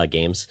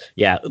games.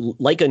 Yeah,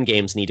 light gun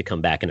games need to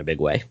come back in a big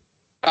way.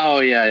 Oh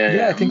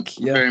yeah. I think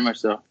very much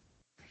so.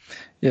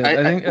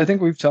 Yeah, I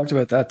think we've talked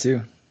about that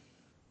too.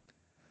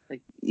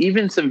 Like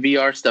even some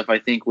VR stuff, I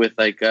think with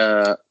like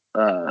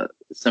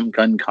some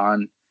gun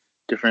con.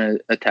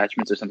 Different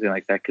attachments or something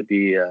like that could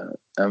be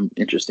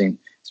interesting,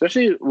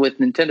 especially with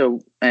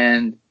Nintendo.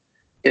 And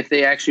if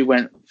they actually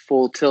went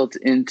full tilt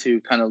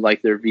into kind of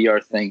like their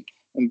VR thing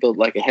and build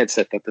like a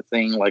headset that the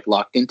thing like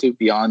locked into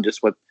beyond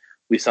just what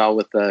we saw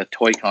with the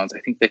toy cons, I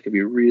think that could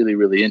be really,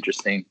 really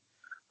interesting.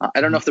 I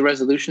don't know if the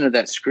resolution of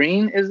that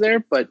screen is there,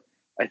 but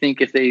I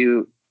think if they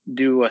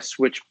do a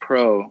Switch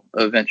Pro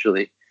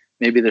eventually,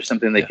 maybe there's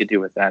something they could do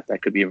with that.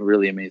 That could be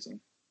really amazing.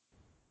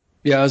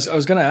 Yeah, I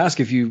was going to ask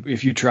if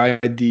you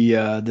tried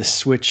the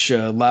Switch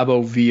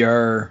Labo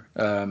VR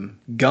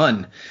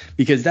gun,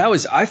 because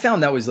I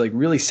found that was like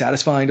really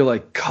satisfying to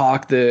like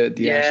cock the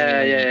action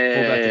and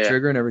pull back the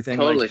trigger and everything.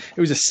 Totally. Like, it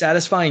was a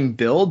satisfying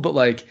build, but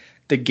like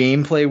the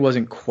gameplay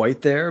wasn't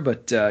quite there.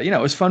 But it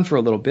was fun for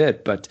a little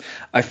bit. But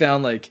I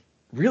found like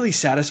really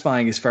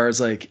satisfying as far as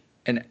like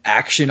an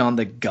action on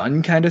the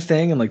gun kind of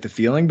thing and like the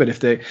feeling. But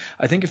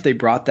I think if they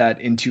brought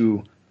that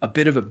into a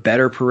bit of a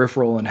better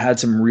peripheral and had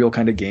some real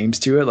kind of games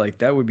to it, like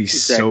that would be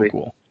so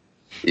cool.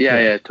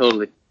 Yeah,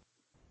 totally.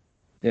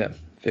 Yeah,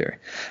 very.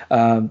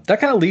 That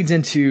kind of leads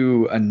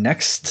into a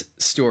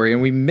next story,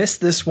 and we missed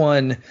this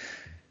one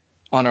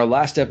on our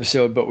last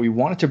episode, but we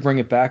wanted to bring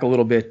it back a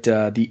little bit.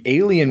 The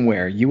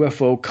Alienware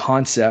UFO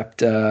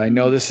concept. I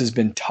know this has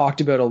been talked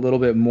about a little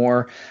bit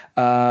more.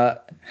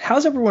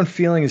 How's everyone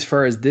feeling as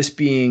far as this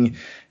being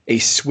a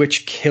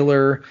Switch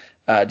killer?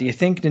 Do you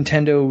think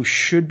Nintendo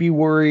should be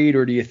worried,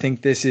 or do you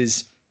think this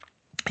is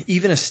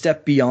even a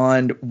step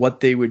beyond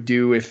what they would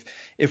do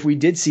if we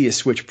did see a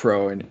Switch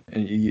Pro? And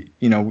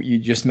you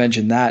just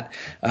mentioned that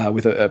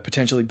with a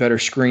potentially better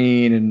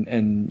screen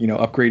and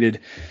upgraded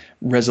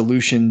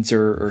resolutions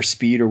or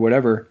speed or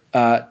whatever.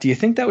 Do you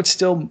think that would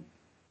still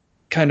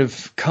kind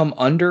of come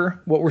under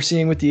what we're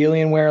seeing with the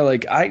Alienware?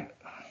 Like I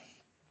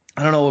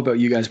don't know about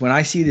you guys. When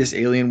I see this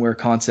Alienware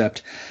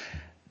concept,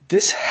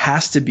 this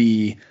has to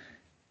be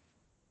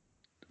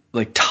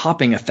like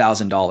topping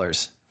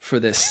 $1,000 for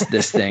this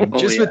thing,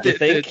 with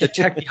the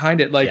tech behind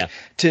it. Like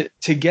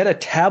to get a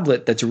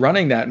tablet that's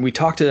running that. And we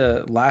talked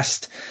to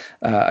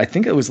I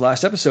think it was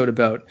last episode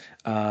about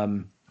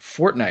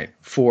Fortnite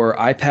for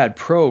iPad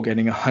Pro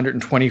getting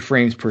 120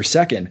 frames per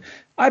second.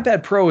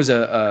 iPad Pro is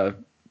a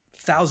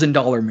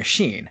 $1,000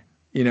 machine,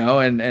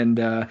 and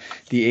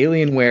the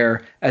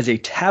Alienware as a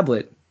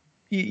tablet,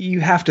 you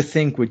have to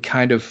think would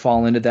kind of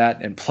fall into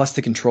that, and plus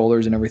the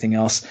controllers and everything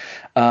else.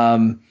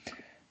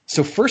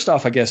 So first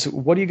off, I guess,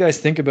 what do you guys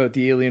think about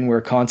the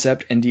Alienware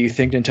concept, and do you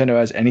think Nintendo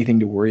has anything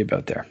to worry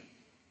about there?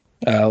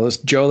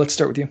 Joe, let's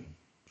start with you.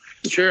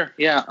 Sure.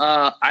 Yeah.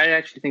 I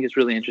actually think it's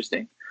really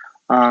interesting.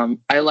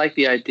 I like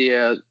the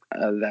idea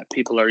that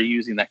people are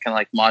using that kind of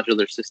like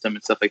modular system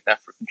and stuff like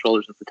that for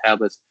controllers and for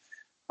tablets.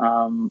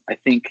 I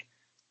think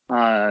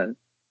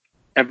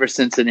ever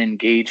since an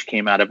Engage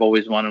came out, I've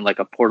always wanted like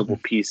a portable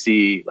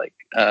PC, like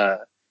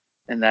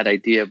and that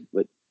idea,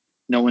 but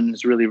no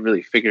one's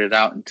really figured it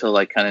out until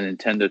like kind of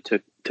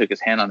Nintendo took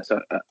his hand on it.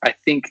 So I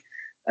think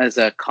as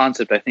a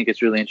concept, I think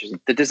it's really interesting.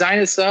 The design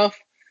itself,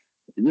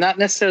 not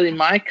necessarily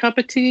my cup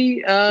of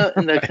tea.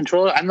 And the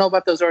controller, I don't know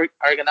about those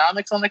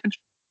ergonomics on the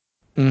controller.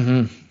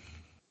 Mm-hmm.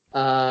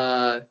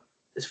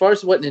 As far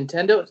as what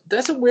Nintendo,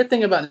 that's a weird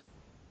thing about.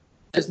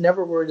 Just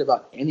never worried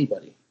about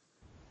anybody.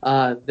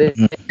 They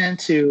tend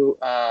to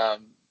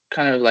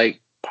kind of like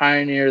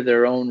pioneer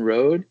their own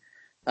road,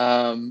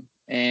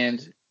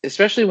 and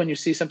especially when you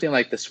see something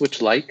like the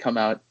Switch Lite come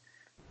out,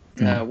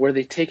 where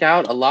they take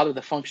out a lot of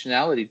the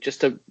functionality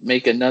just to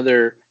make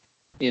another,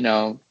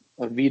 a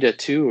Vita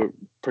 2,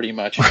 pretty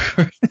much.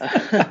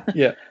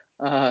 Yeah.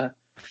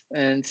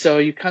 And so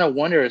you kind of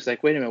wonder, it's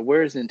like, wait a minute,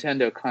 where is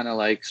Nintendo kind of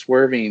like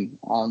swerving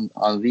on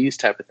these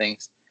type of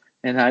things?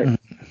 And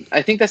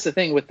I think that's the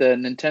thing with the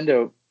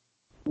Nintendo,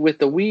 with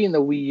the Wii and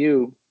the Wii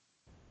U.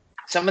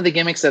 Some of the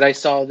gimmicks that I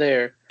saw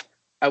there,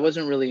 I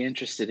wasn't really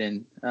interested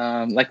in,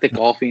 like the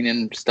golfing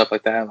and stuff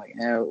like that. I'm like,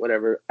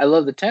 whatever. I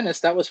love the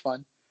tennis; that was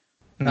fun,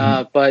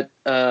 but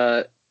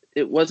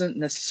it wasn't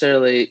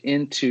necessarily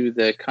into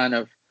the kind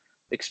of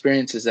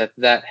experiences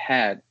that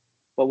had.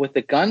 But with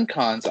the gun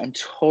cons, I'm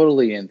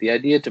totally in. The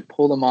idea to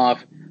pull them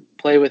off,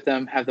 play with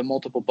them, have the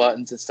multiple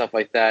buttons and stuff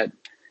like that.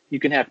 You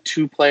can have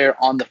 2-player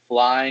on the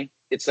fly.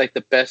 It's like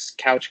the best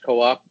couch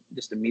co-op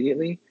just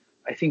immediately.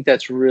 I think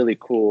that's really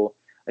cool.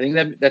 I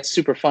think that's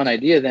super fun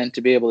idea then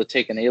to be able to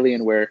take an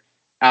Alienware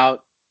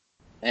out.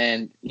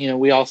 And,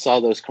 we all saw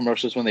those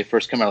commercials when they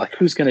first come out. Like,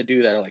 who's going to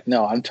do that? I'm like,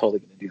 no, I'm totally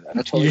going to do that.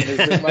 I'm totally going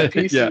to bring my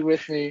PC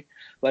with me.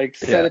 Like,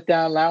 set it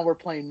down. Now we're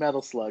playing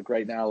Metal Slug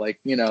right now.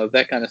 Like,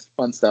 that kind of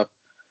fun stuff.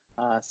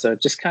 So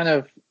just kind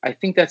of, I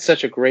think that's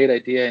such a great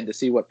idea, and to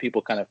see what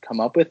people kind of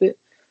come up with it.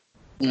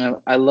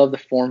 I love the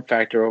form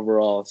factor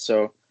overall.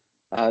 So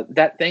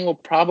that thing will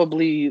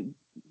probably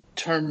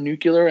turn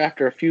nuclear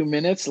after a few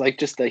minutes, like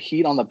just the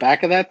heat on the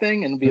back of that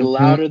thing, and be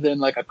louder than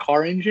like a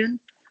car engine.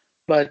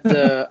 But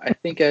I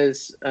think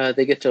as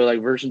they get to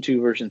like version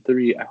 2, version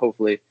 3,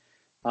 hopefully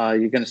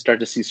you're going to start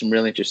to see some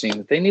really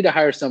interesting. They need to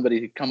hire somebody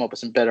to come up with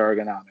some better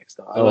ergonomics,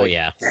 though.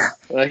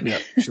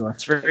 Sure.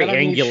 It's very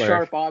angular.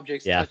 Sharp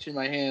objects touching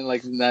my hand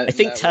like that. I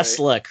think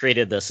Tesla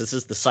created this. This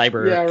is the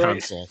Cyber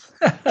console.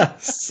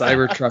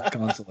 Cybertruck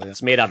console. Yeah.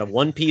 It's made out of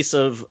one piece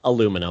of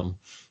aluminum.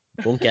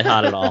 Won't get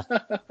hot at all.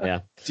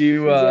 Yeah.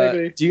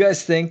 Do you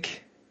guys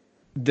think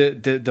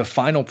the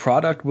final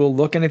product will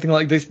look anything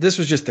like this? This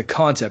was just the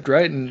concept,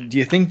 right? And do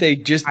you think they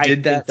just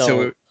did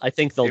that? I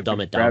think they'll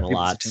dumb it down a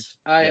lot.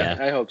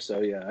 I hope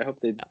so. Yeah, I hope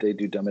they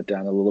do dumb it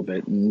down a little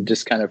bit and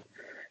just kind of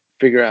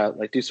figure out,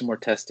 like, do some more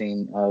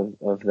testing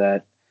of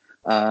that.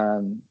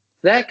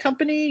 That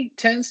company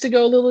tends to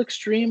go a little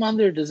extreme on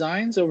their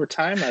designs over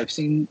time. I've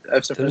seen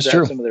some of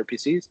their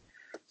PCs,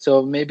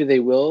 so maybe they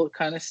will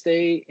kind of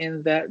stay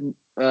in that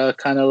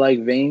kind of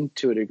like vein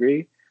to a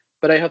degree.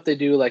 But I hope they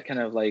do like kind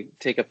of like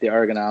take up the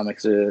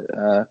ergonomics,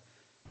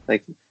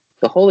 like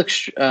the whole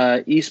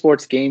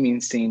esports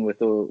gaming scene with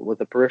the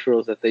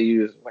peripherals that they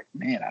use. Like,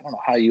 man, I don't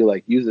know how you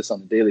like use this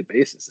on a daily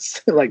basis.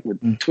 It's like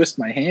would twist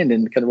my hand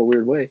in kind of a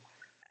weird way.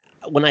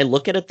 When I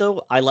look at it,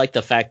 though, I like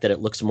the fact that it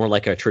looks more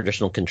like a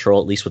traditional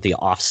control, at least with the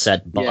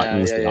offset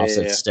buttons, the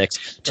offset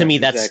sticks. To me,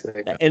 that's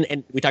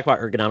and we talk about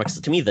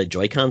ergonomics. To me, the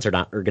Joy-Cons are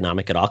not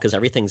ergonomic at all because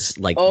everything's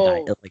like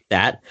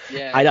that.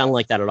 Yeah. I don't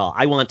like that at all.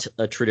 I want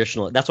a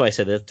traditional. That's why I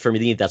said that for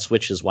me, that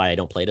Switch is why I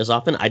don't play it as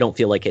often. I don't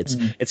feel like it's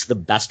the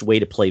best way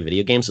to play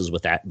video games is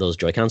with those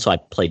Joy-Cons. So I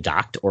play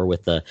docked or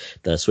with the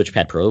Switch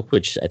Pad Pro,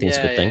 which I think is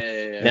a good thing.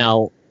 Yeah.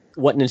 Now,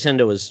 what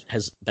Nintendo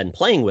has been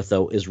playing with,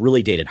 though, is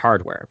really dated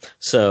hardware.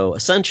 So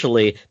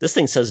essentially, this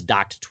thing says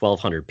docked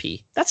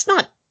 1200p. That's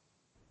not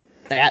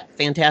that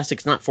fantastic.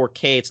 It's not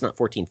 4K. It's not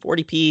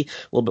 1440p. A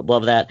little bit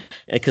above that,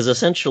 because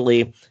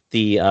essentially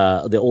the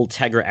old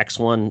Tegra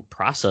X1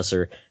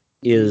 processor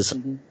is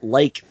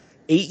like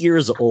 8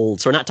 years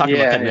old. So we're not talking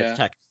about cutting edge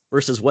tech.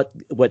 Versus what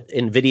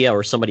NVIDIA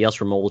or somebody else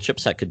from mobile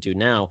chipset could do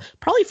now,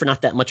 probably for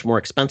not that much more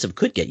expensive,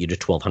 could get you to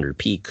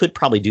 1200p, could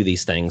probably do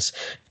these things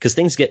because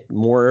things get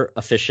more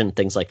efficient,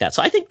 things like that.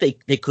 So I think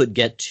they could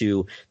get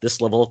to this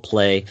level of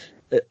play,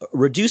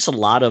 reduce a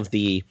lot of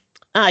the,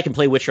 I can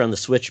play Witcher on the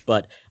Switch,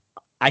 but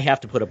I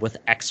have to put up with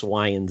X,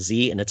 Y, and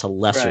Z, and it's a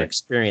lesser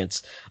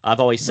experience.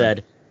 I've always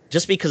said,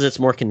 just because it's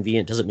more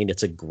convenient doesn't mean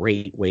it's a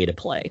great way to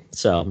play.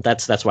 So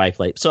that's why I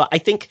play. So I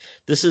think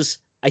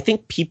I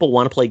think people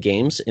want to play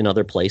games in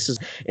other places,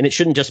 and it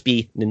shouldn't just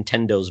be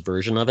Nintendo's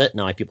version of it.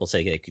 Now, people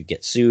say they could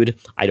get sued.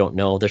 I don't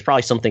know. There's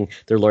probably something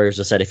their lawyers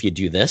have said, if you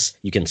do this,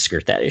 you can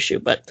skirt that issue.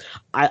 But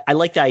I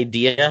like the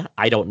idea.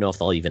 I don't know if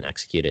they'll even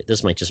execute it.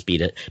 This might just be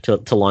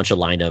to launch a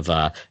line of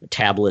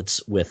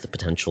tablets with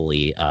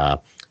potentially,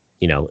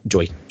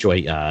 Joy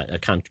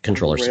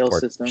controller Rail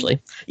support. System.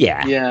 Actually.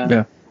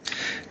 Yeah.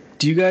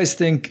 Do you guys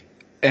think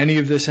any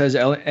of this has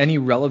any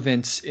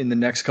relevance in the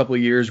next couple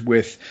of years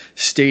with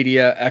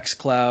Stadia,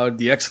 xCloud.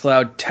 The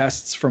xCloud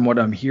tests, from what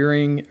I'm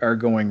hearing, are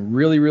going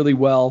really, really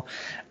well.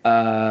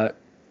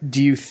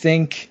 Do you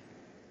think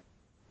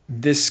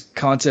this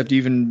concept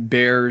even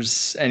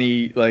bears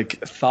any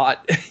like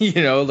thought?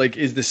 Like,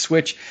 is the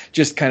Switch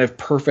just kind of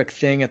perfect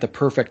thing at the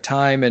perfect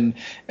time? And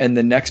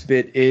the next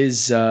bit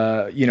is,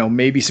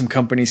 maybe some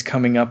companies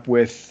coming up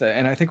with,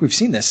 and I think we've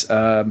seen this,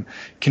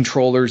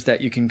 controllers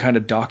that you can kind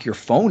of dock your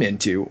phone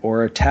into,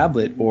 or a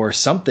tablet or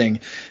something,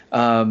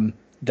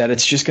 that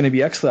it's just going to be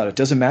xCloud. It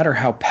doesn't matter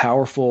how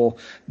powerful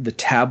the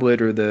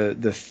tablet or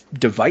the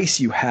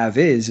device you have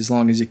is, as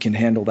long as it can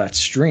handle that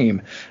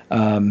stream.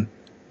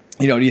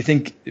 Do you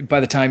think by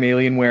the time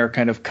Alienware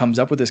kind of comes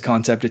up with this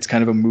concept, it's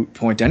kind of a moot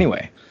point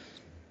anyway?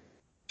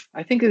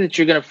 I think that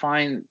you're going to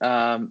find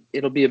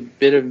it'll be a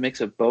bit of a mix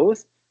of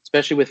both,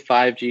 especially with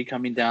 5G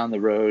coming down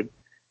the road,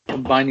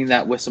 combining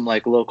that with some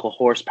like local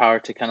horsepower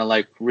to kind of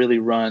like really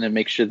run and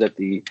make sure that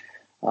the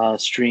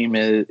stream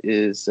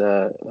is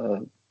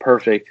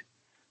perfect.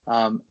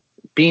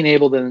 Being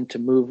able then to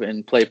move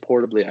and play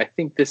portably, I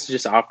think this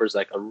just offers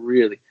like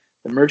the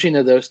merging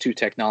of those two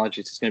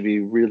technologies is going to be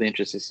really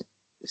interesting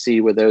to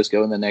see where those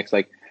go in the next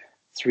like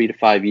 3 to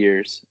 5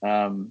 years,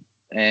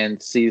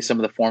 and see some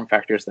of the form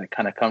factors that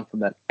kind of come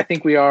from that. I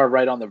think we are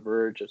right on the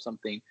verge of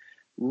something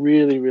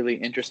really, really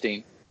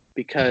interesting,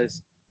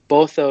 because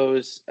both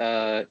those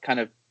kind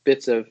of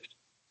bits of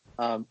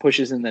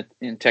pushes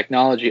in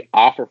technology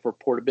offer for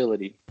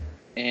portability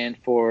and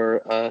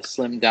for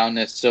slim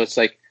downness. So it's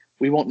like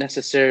we won't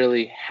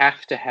necessarily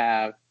have to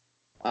have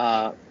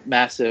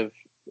massive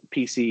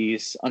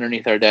PCs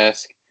underneath our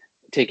desk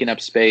taking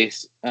up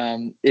space.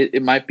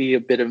 It might be a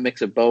bit of a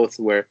mix of both,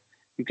 where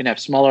you can have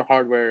smaller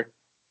hardware,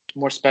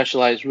 more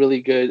specialized,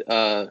 really good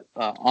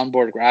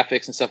onboard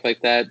graphics and stuff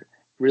like that,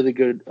 really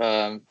good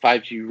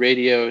 5G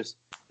radios,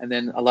 and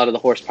then a lot of the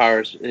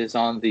horsepower is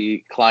on the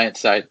client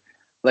side.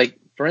 Like,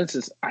 for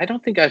instance, I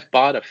don't think I've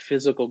bought a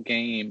physical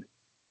game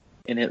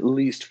in at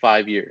least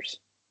 5 years.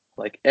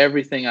 Like,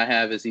 everything I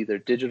have is either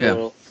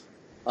digital.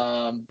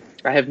 Yeah.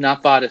 I have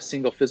not bought a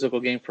single physical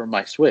game for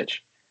my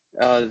Switch.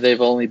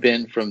 They've only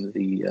been from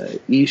the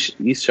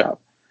eShop.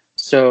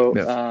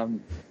 So,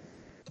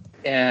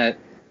 and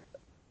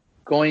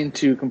going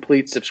to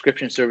complete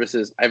subscription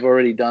services, I've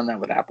already done that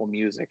with Apple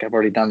Music. I've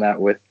already done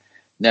that with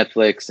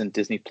Netflix and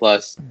Disney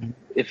Plus. Mm-hmm.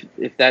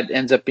 If that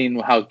ends up being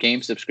how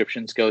game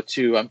subscriptions go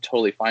too, I'm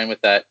totally fine with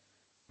that.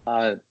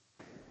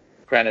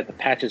 Granted, the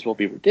patches will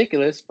be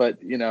ridiculous, but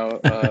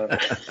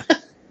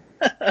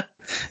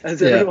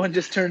as everyone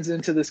just turns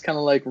into this kind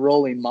of like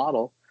rolling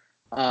model.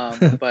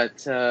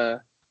 But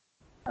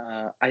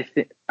I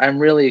think I'm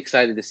really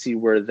excited to see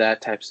where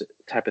that type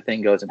of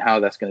thing goes and how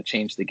that's going to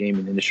change the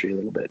gaming industry a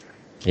little bit.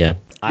 Yeah,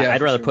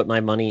 I'd rather put my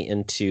money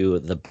into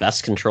the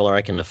best controller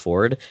I can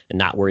afford and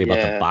not worry about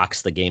the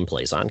box the game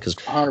plays on. Because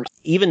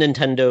even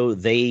Nintendo,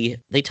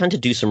 they tend to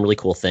do some really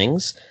cool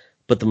things,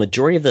 but the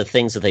majority of the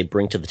things that they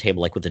bring to the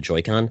table, like with the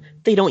Joy-Con,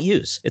 they don't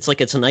use. It's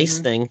like it's a nice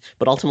thing,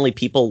 but ultimately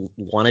people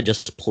want to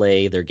just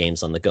play their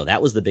games on the go.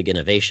 That was the big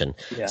innovation.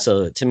 Yeah.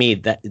 So to me,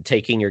 that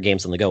taking your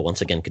games on the go once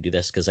again could do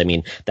this, because I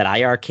mean that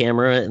IR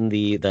camera and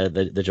the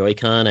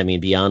Joy-Con, I mean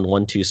beyond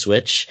 1-2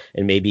 Switch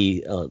and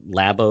maybe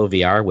Labo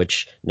VR,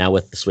 which now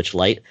with the Switch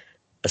Lite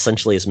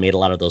essentially has made a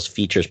lot of those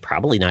features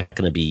probably not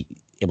going to be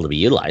able to be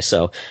utilized.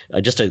 So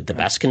just the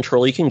best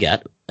controller you can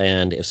get,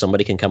 and if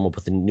somebody can come up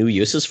with new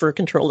uses for a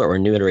controller or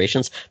new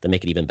iterations that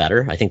make it even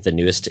better. I think the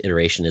newest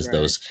iteration is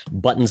those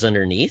buttons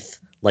underneath,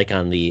 like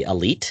on the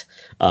Elite,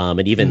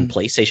 and even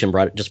PlayStation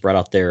brought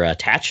out their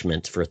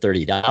attachment for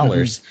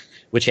 $30,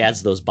 which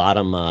adds those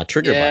bottom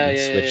trigger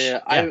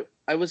buttons.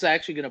 I was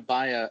actually going to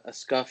buy a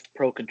Scuf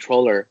Pro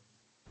controller,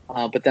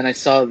 but then I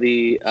saw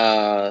the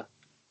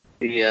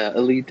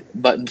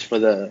Elite buttons for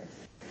the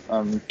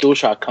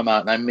DualShock come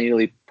out, and I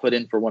immediately put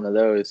in for one of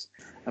those.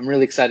 I'm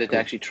really excited to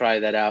actually try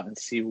that out and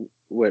see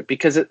where,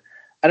 because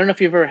I don't know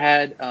if you've ever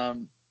had,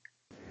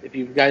 if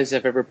you guys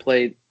have ever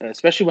played,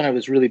 especially when I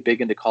was really big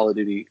into Call of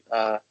Duty,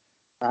 I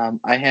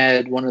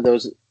had one of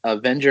those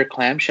Avenger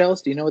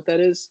clamshells. Do you know what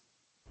that is?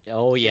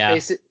 Oh yeah.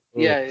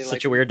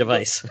 Such a weird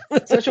device.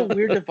 Such a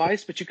weird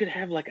device, but you could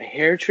have like a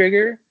hair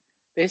trigger.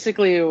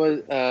 Basically, it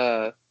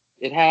was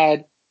it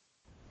had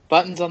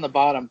buttons on the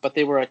bottom, but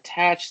they were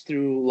attached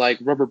through like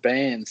rubber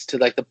bands to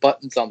like the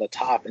buttons on the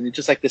top, and it's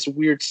just like this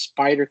weird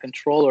spider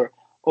controller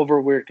over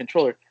a weird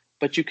controller.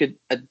 But you could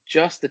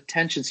adjust the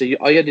tension, so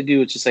all you had to do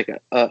was just like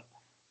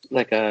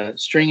a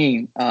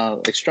stringing,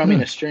 like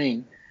strumming a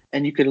string,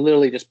 and you could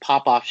literally just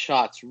pop off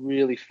shots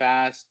really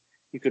fast.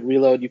 You could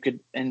reload,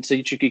 and so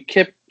you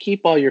could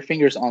keep all your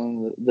fingers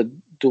on the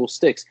dual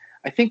sticks.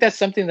 I think that's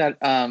something that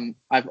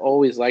I've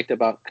always liked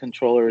about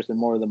controllers and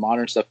more of the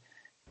modern stuff,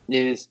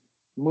 is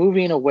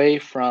moving away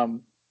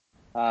from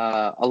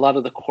a lot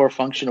of the core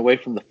function away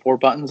from the 4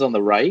 buttons on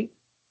the right,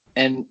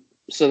 and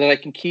so that I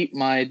can keep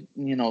my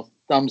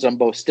thumbs on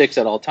both sticks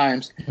at all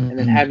times, and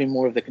then having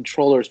more of the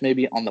controllers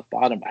maybe on the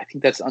bottom. I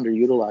think that's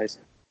underutilized.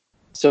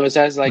 So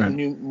as like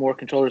more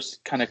controllers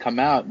kind of come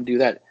out and do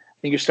that,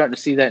 think you're starting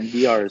to see that in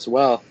VR as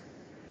well,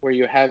 where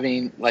you're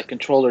having like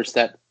controllers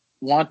that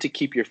want to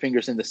keep your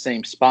fingers in the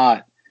same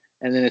spot,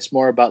 and then it's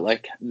more about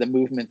like the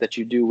movement that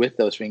you do with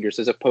those fingers,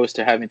 as opposed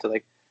to having to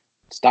like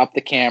stop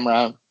the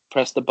camera,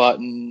 press the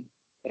button.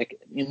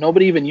 Like,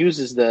 nobody even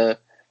uses the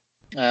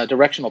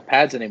directional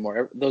pads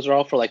anymore. Those are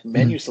all for like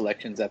menu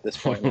selections at this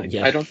point. Like,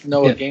 Yeah. I don't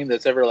know a game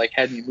that's ever like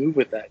had me move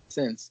with that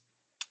since.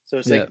 So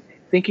it's like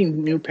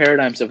thinking new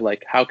paradigms of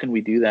like, how can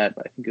we do that?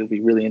 I think it'll be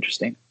really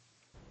interesting.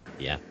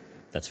 Yeah,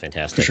 that's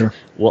fantastic. For sure.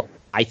 Well,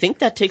 I think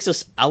that takes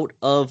us out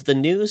of the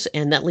news,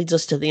 and that leads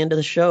us to the end of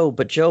the show.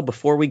 But Joe,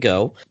 before we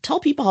go,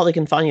 tell people how they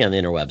can find you on the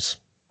interwebs.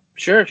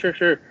 Sure.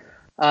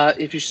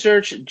 If you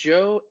search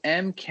Joe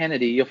M.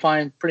 Kennedy, you'll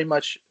find pretty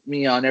much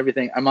me on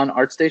everything. I'm on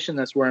ArtStation.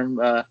 That's where I'm,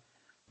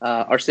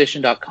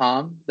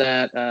 artstation.com.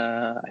 That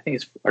I think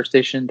it's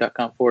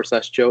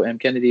artstation.com/Joe M.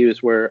 Kennedy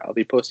is where I'll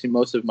be posting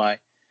most of my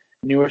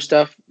newer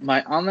stuff.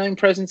 My online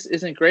presence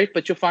isn't great,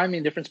 but you'll find me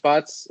in different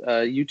spots,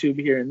 YouTube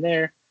here and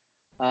there.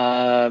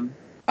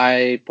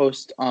 I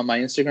post on my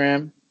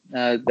Instagram.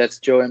 That's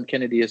Joe M.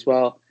 Kennedy as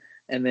well.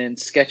 And then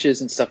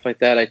sketches and stuff like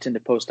that, I tend to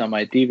post on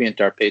my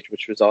DeviantArt page,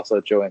 which was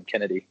also Joe M.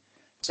 Kennedy.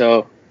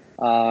 So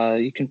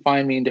you can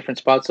find me in different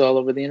spots all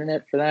over the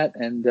internet for that.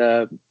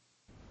 And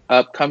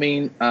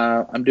upcoming,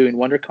 I'm doing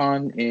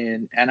WonderCon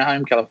in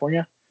Anaheim,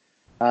 California.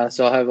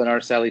 So I'll have an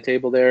Artist Alley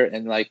table there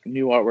and like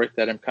new artwork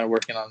that I'm kind of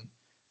working on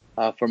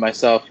for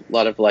myself. A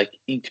lot of like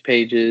inked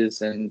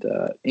pages and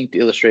inked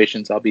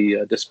illustrations I'll be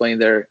displaying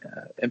there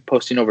and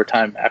posting over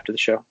time after the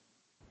show.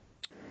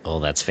 Oh,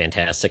 that's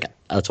fantastic.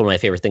 That's one of my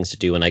favorite things to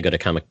do when I go to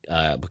comic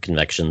book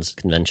conventions.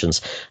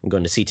 I'm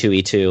going to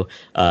C2E2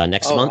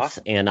 next month,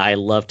 awesome. And I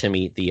love to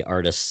meet the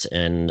artists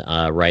and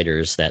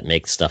writers that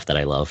make stuff that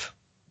I love.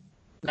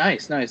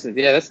 Nice.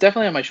 Yeah, that's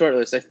definitely on my short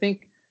list. I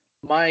think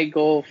my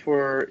goal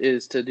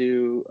is to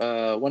do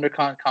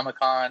WonderCon,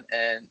 Comic-Con,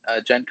 and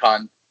Gen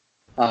Con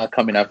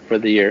coming up for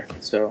the year.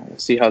 So we'll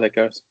see how that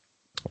goes.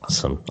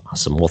 Awesome.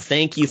 Well,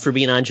 thank you for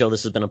being on, Joe.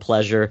 This has been a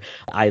pleasure.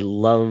 I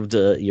loved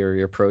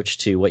your approach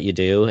to what you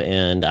do,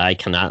 and I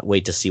cannot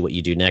wait to see what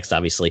you do next.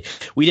 Obviously,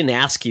 we didn't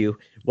ask you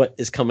what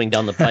is coming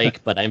down the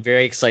pike, but I'm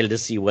very excited to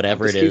see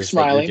whatever it is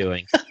that you're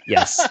doing.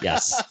 Yes.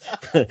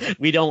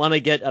 We don't want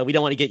to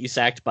get you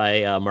sacked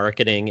by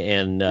marketing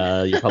and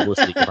your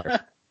publicity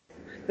department.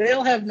 They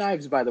all have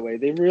knives, by the way.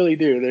 They really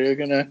do. They'll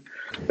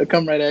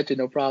come right at you,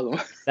 no problem.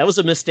 That was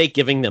a mistake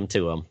giving them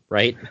to them,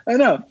 right? I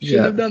know.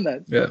 Shouldn't have done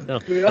that. Yeah. No.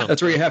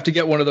 That's where you have to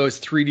get one of those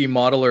 3D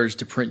modelers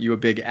to print you a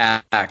big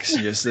axe.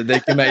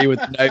 They come at you with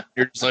a knife.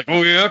 You're just like,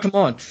 oh yeah, come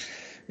on.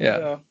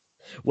 Yeah.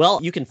 Well,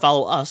 you can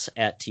follow us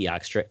at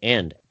Teoxtra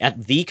and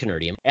at The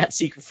Canardium, at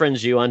Secret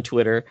Friends U on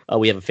Twitter.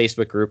 We have a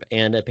Facebook group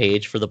and a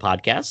page for the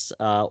podcast.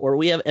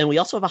 We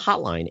also have a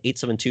hotline,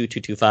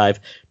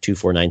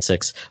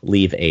 872-225-2496.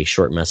 Leave a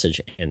short message,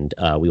 and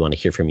we want to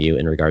hear from you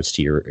in regards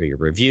to your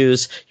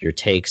reviews, your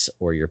takes,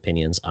 or your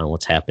opinions on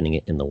what's happening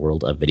in the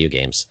world of video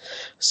games.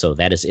 So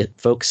that is it,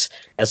 folks.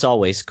 As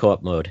always,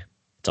 co-op mode.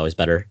 It's always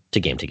better to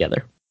game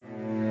together.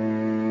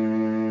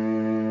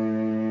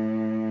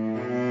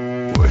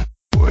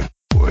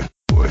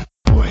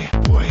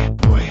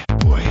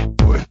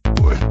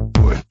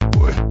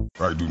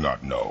 I do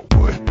not know. Be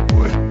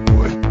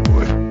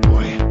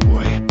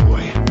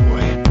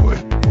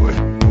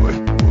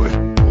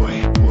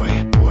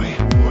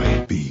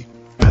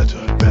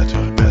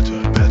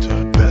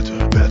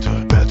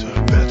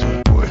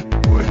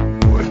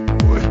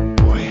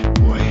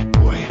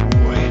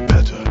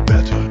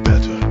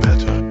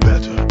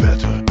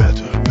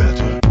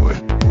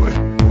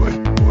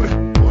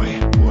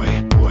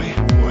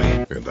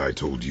better. And I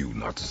told you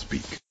not to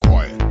speak.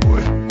 Quiet.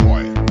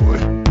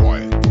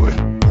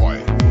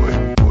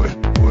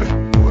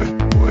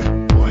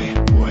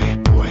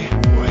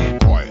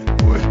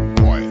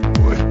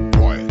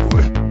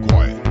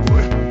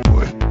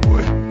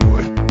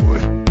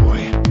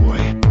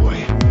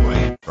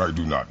 I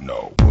do not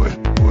know. Be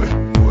better.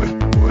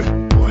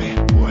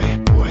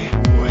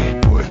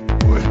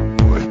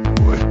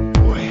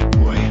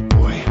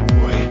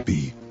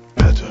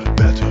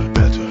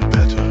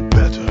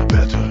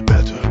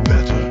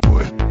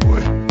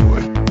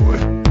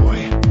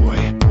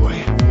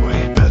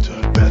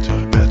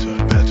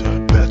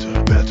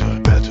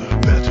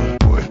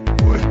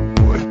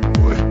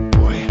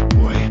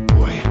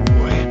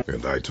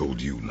 And I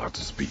told you not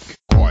to speak.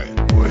 Quiet.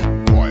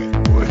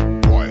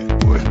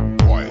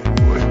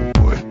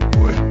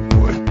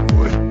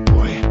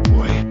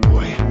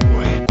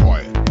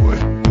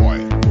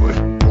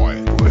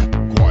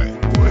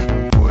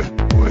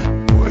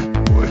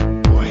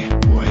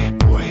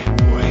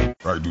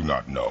 I do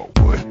not know.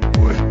 Be better.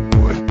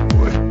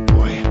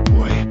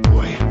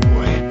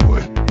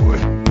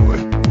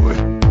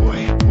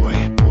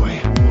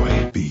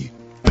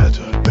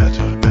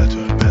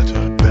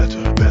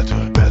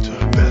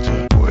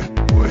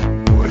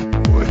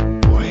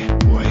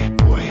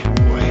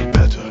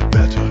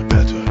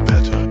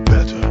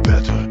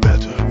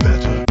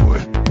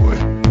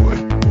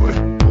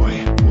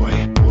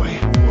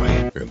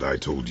 And I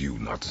told you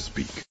not to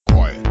speak.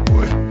 Quiet.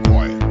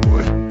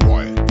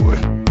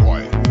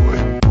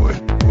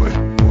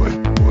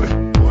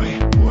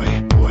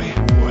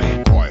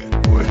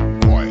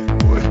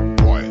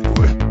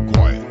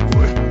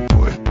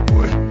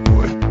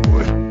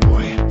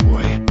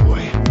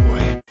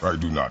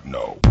 not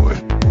know.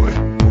 Wood,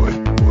 wood, wood,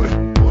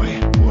 wood, boy,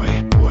 boy,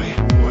 boy,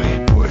 boy,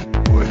 wood,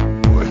 wood,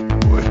 wood,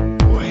 wood,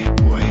 boy,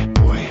 boy,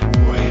 boy,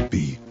 boy.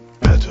 Be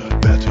better,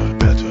 better,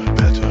 better,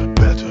 better,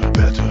 better,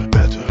 better,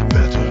 better,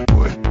 better.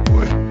 Wood,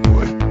 wood,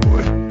 wood,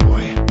 wood,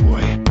 boy,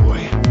 boy,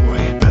 boy,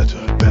 boy.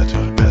 Better,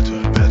 better, better,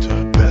 better,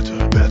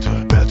 better,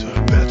 better, better,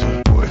 better.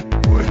 Wood,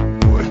 wood,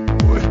 wood,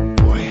 wood,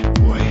 boy,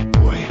 boy,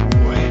 boy,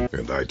 boy.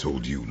 And I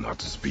told you not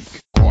to speak.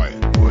 Quiet,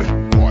 wood,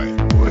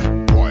 quiet,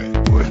 wood,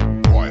 quiet, wood,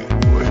 quiet,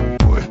 wood,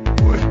 wood,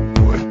 wood,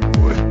 wood,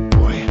 wood,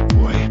 boy,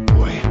 boy,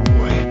 boy,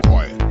 boy.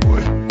 Quiet,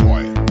 wood,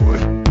 quiet,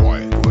 wood,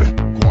 quiet, wood,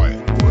 quiet,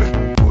 wood,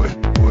 wood,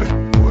 wood,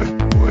 wood,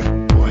 wood,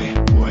 boy,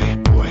 boy,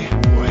 boy,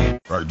 boy.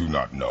 I do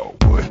not know.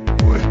 Wood,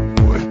 wood,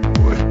 wood,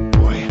 wood,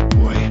 boy,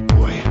 boy,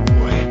 boy,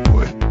 boy,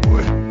 wood,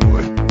 wood,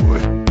 wood,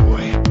 wood,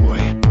 boy,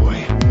 boy, boy,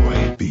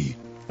 boy. Be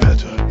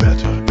better,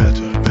 better,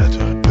 better,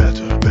 better,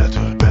 better,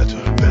 better,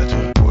 better,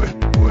 better. Wood,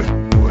 wood,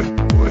 wood,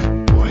 wood,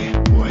 boy,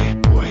 boy,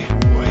 boy,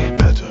 boy.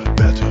 Better,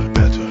 better,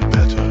 better,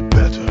 better,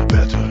 better,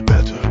 better,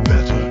 better,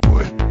 better.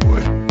 Wood,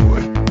 wood,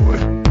 wood,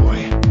 wood,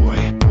 boy,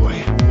 boy, boy,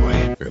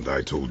 boy. And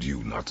I told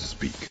you not to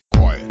speak.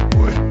 Quiet,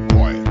 wood,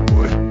 quiet,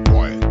 wood,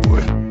 quiet,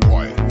 wood,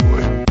 quiet,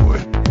 wood,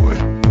 wood,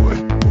 wood,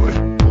 wood,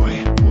 wood,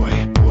 boy, boy,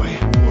 boy,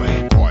 boy.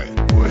 Quiet,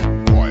 wood,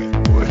 quiet,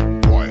 wood,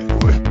 quiet,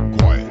 wood,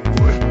 quiet,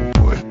 wood,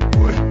 wood,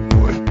 wood,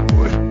 wood,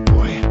 wood,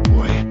 boy,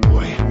 boy,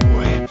 boy,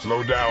 boy.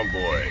 Slow down,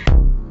 boy.